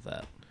Okay. you're done with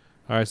that.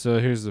 All right. So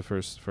here's the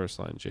first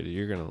line, JD.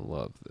 You're gonna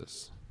love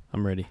this.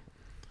 I'm ready.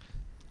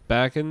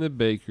 Back in the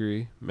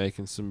bakery,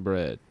 making some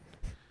bread.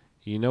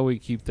 You know we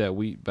keep that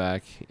wheat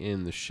back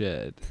in the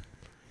shed.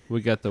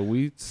 We got the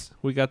wheats,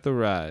 we got the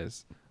rye.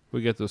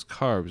 We got those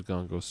carbs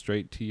gonna go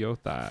straight to your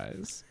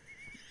thighs.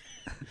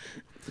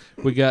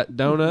 We got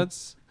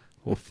donuts,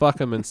 we'll fuck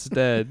 'em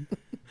instead.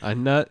 I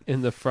nut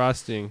in the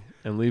frosting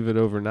and leave it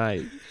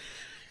overnight.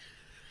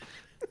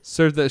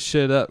 Serve that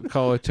shit up,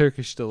 call it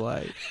Turkish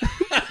delight.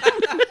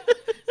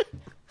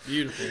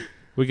 Beautiful.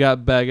 We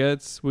got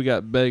baguettes, we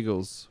got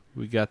bagels,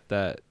 we got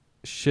that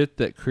shit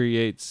that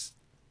creates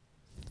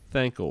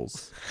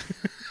thankles.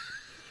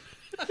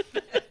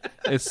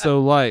 It's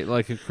so light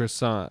like a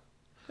croissant.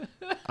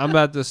 I'm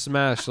about to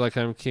smash like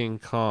I'm King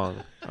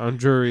Kong. On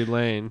Drury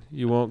Lane,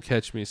 you won't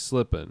catch me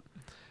slipping.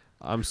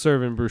 I'm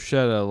serving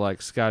bruschetta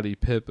like Scottie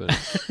Pippen.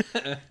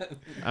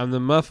 I'm the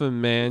muffin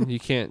man, you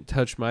can't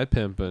touch my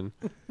pimpin'.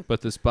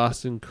 But this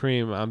Boston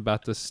cream, I'm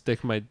about to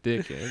stick my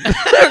dick in.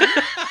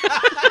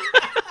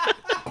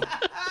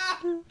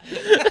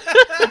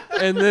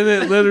 And then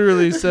it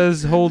literally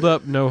says, hold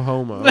up, no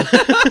homo.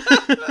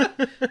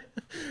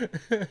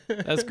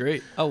 That's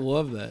great. I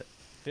love that.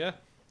 Yeah.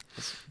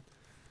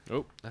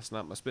 Oh, that's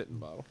not my spitting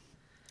bottle.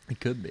 It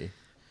could be.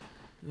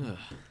 Ugh,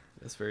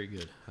 that's very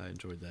good. I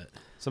enjoyed that.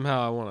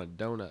 Somehow I want a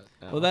donut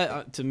now. Well,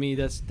 that to me,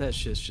 that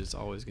shit's just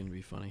always going to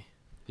be funny.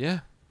 Yeah.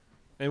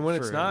 And when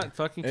it's Forever. not,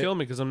 fucking kill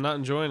me because I'm not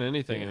enjoying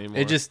anything anymore.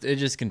 It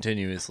just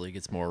continuously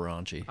gets more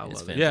raunchy. I It's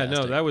love it. Yeah, no,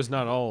 fantastic. that was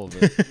not all of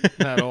it.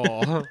 At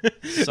all.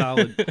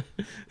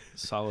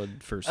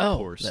 Solid first Oh,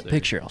 course. that there.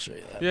 picture. I'll show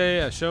you that.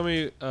 Yeah. Show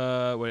me.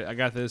 Wait, I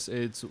got this.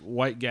 It's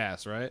white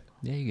gas, right?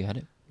 Yeah, you got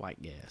it.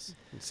 White gas.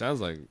 It sounds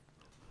like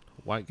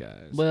white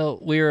guys. Well,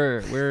 we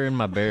were in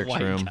my barracks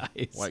White room.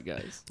 guys. White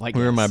guys. White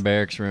We were in my guys.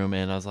 barracks room,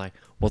 and I was like,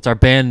 "What's our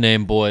band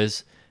name,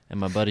 boys?" And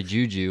my buddy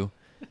Juju,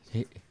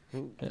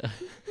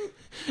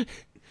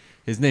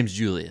 his name's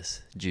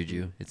Julius.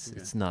 Juju.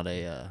 It's not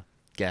a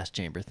gas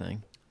chamber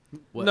thing.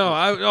 What? No,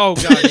 oh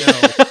God, no.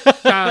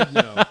 God,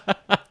 no.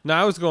 No,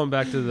 I was going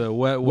back to the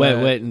Wet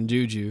and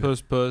Juju.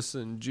 puss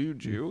and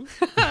juju.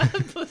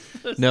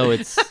 No,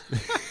 it's.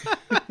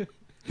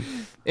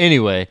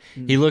 Anyway,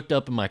 he looked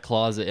up in my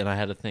closet, and I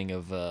had a thing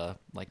of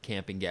like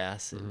camping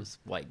gas. It was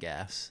white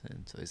gas,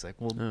 and so he's like,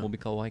 "We'll be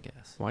called white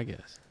gas." White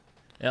gas.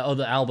 Oh,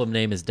 the album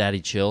name is Daddy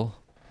Chill.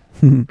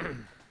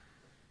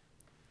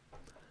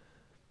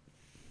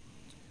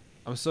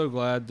 I'm so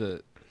glad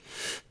that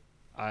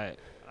I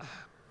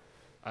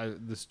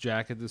this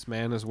jacket this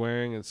man is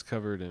wearing, it's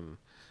covered in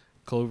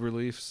clover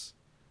leaves.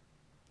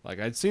 Like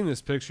I'd seen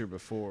this picture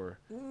before,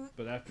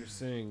 but after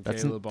seeing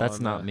Caleb That's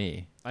on, not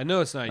me. I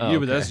know it's not Oh, you,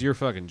 but okay. that's your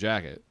fucking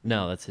jacket.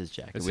 No, that's his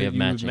jacket. It's We have you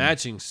with matching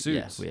matching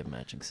suits. Yeah, we have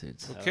matching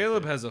suits. Well,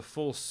 Caleb has a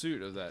full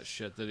suit of that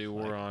shit that he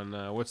wore on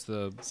what's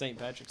the St.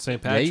 Patrick's. St.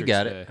 Yeah, Patrick's you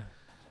got Day. it.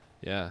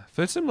 Yeah,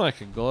 fits him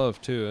like a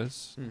glove too.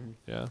 It's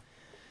yeah.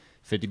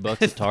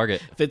 $50 at Target.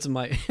 Fits in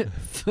my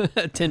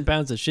 10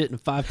 pounds of shit in a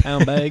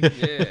 5-pound bag.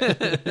 Yeah.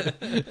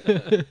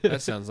 That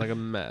sounds like a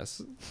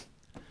mess.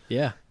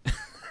 Yeah.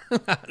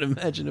 I'd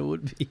imagine it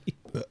would be.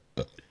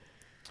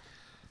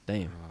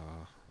 Damn.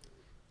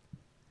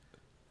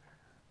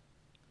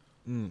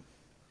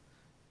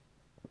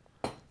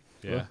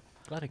 Yeah.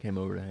 Glad I came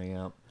over to hang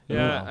out.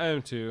 Yeah, I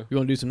am too. You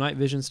want to do some night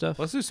vision stuff?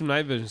 Let's do some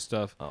night vision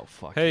stuff. Oh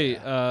fuck. Hey,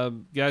 yeah.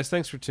 guys,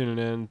 thanks for tuning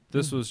in.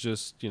 This was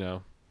just,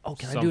 Oh,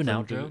 can I do an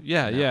something outro? to-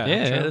 Yeah, yeah.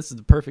 yeah, this is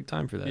the perfect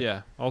time for that.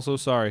 Yeah. Also,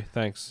 sorry.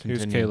 Thanks.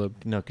 Here's Caleb.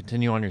 No,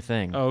 continue on your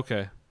thing. Oh,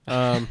 okay.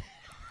 Well,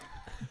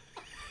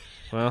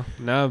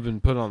 now I've been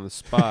put on the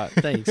spot.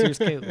 Thanks. Here's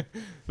Caleb.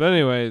 But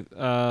anyway,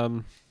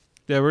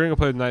 yeah, we're gonna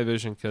play night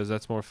vision because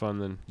that's more fun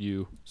than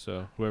you.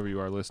 So whoever you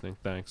are listening,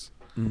 thanks.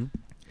 Mm-hmm.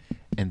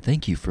 And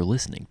thank you for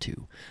listening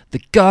to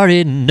The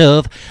Garden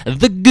of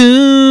the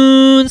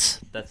Goons.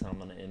 That's how I'm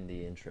going to end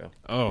the intro.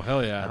 Oh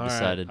hell yeah! I've All right.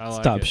 decided. I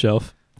like Top it. shelf.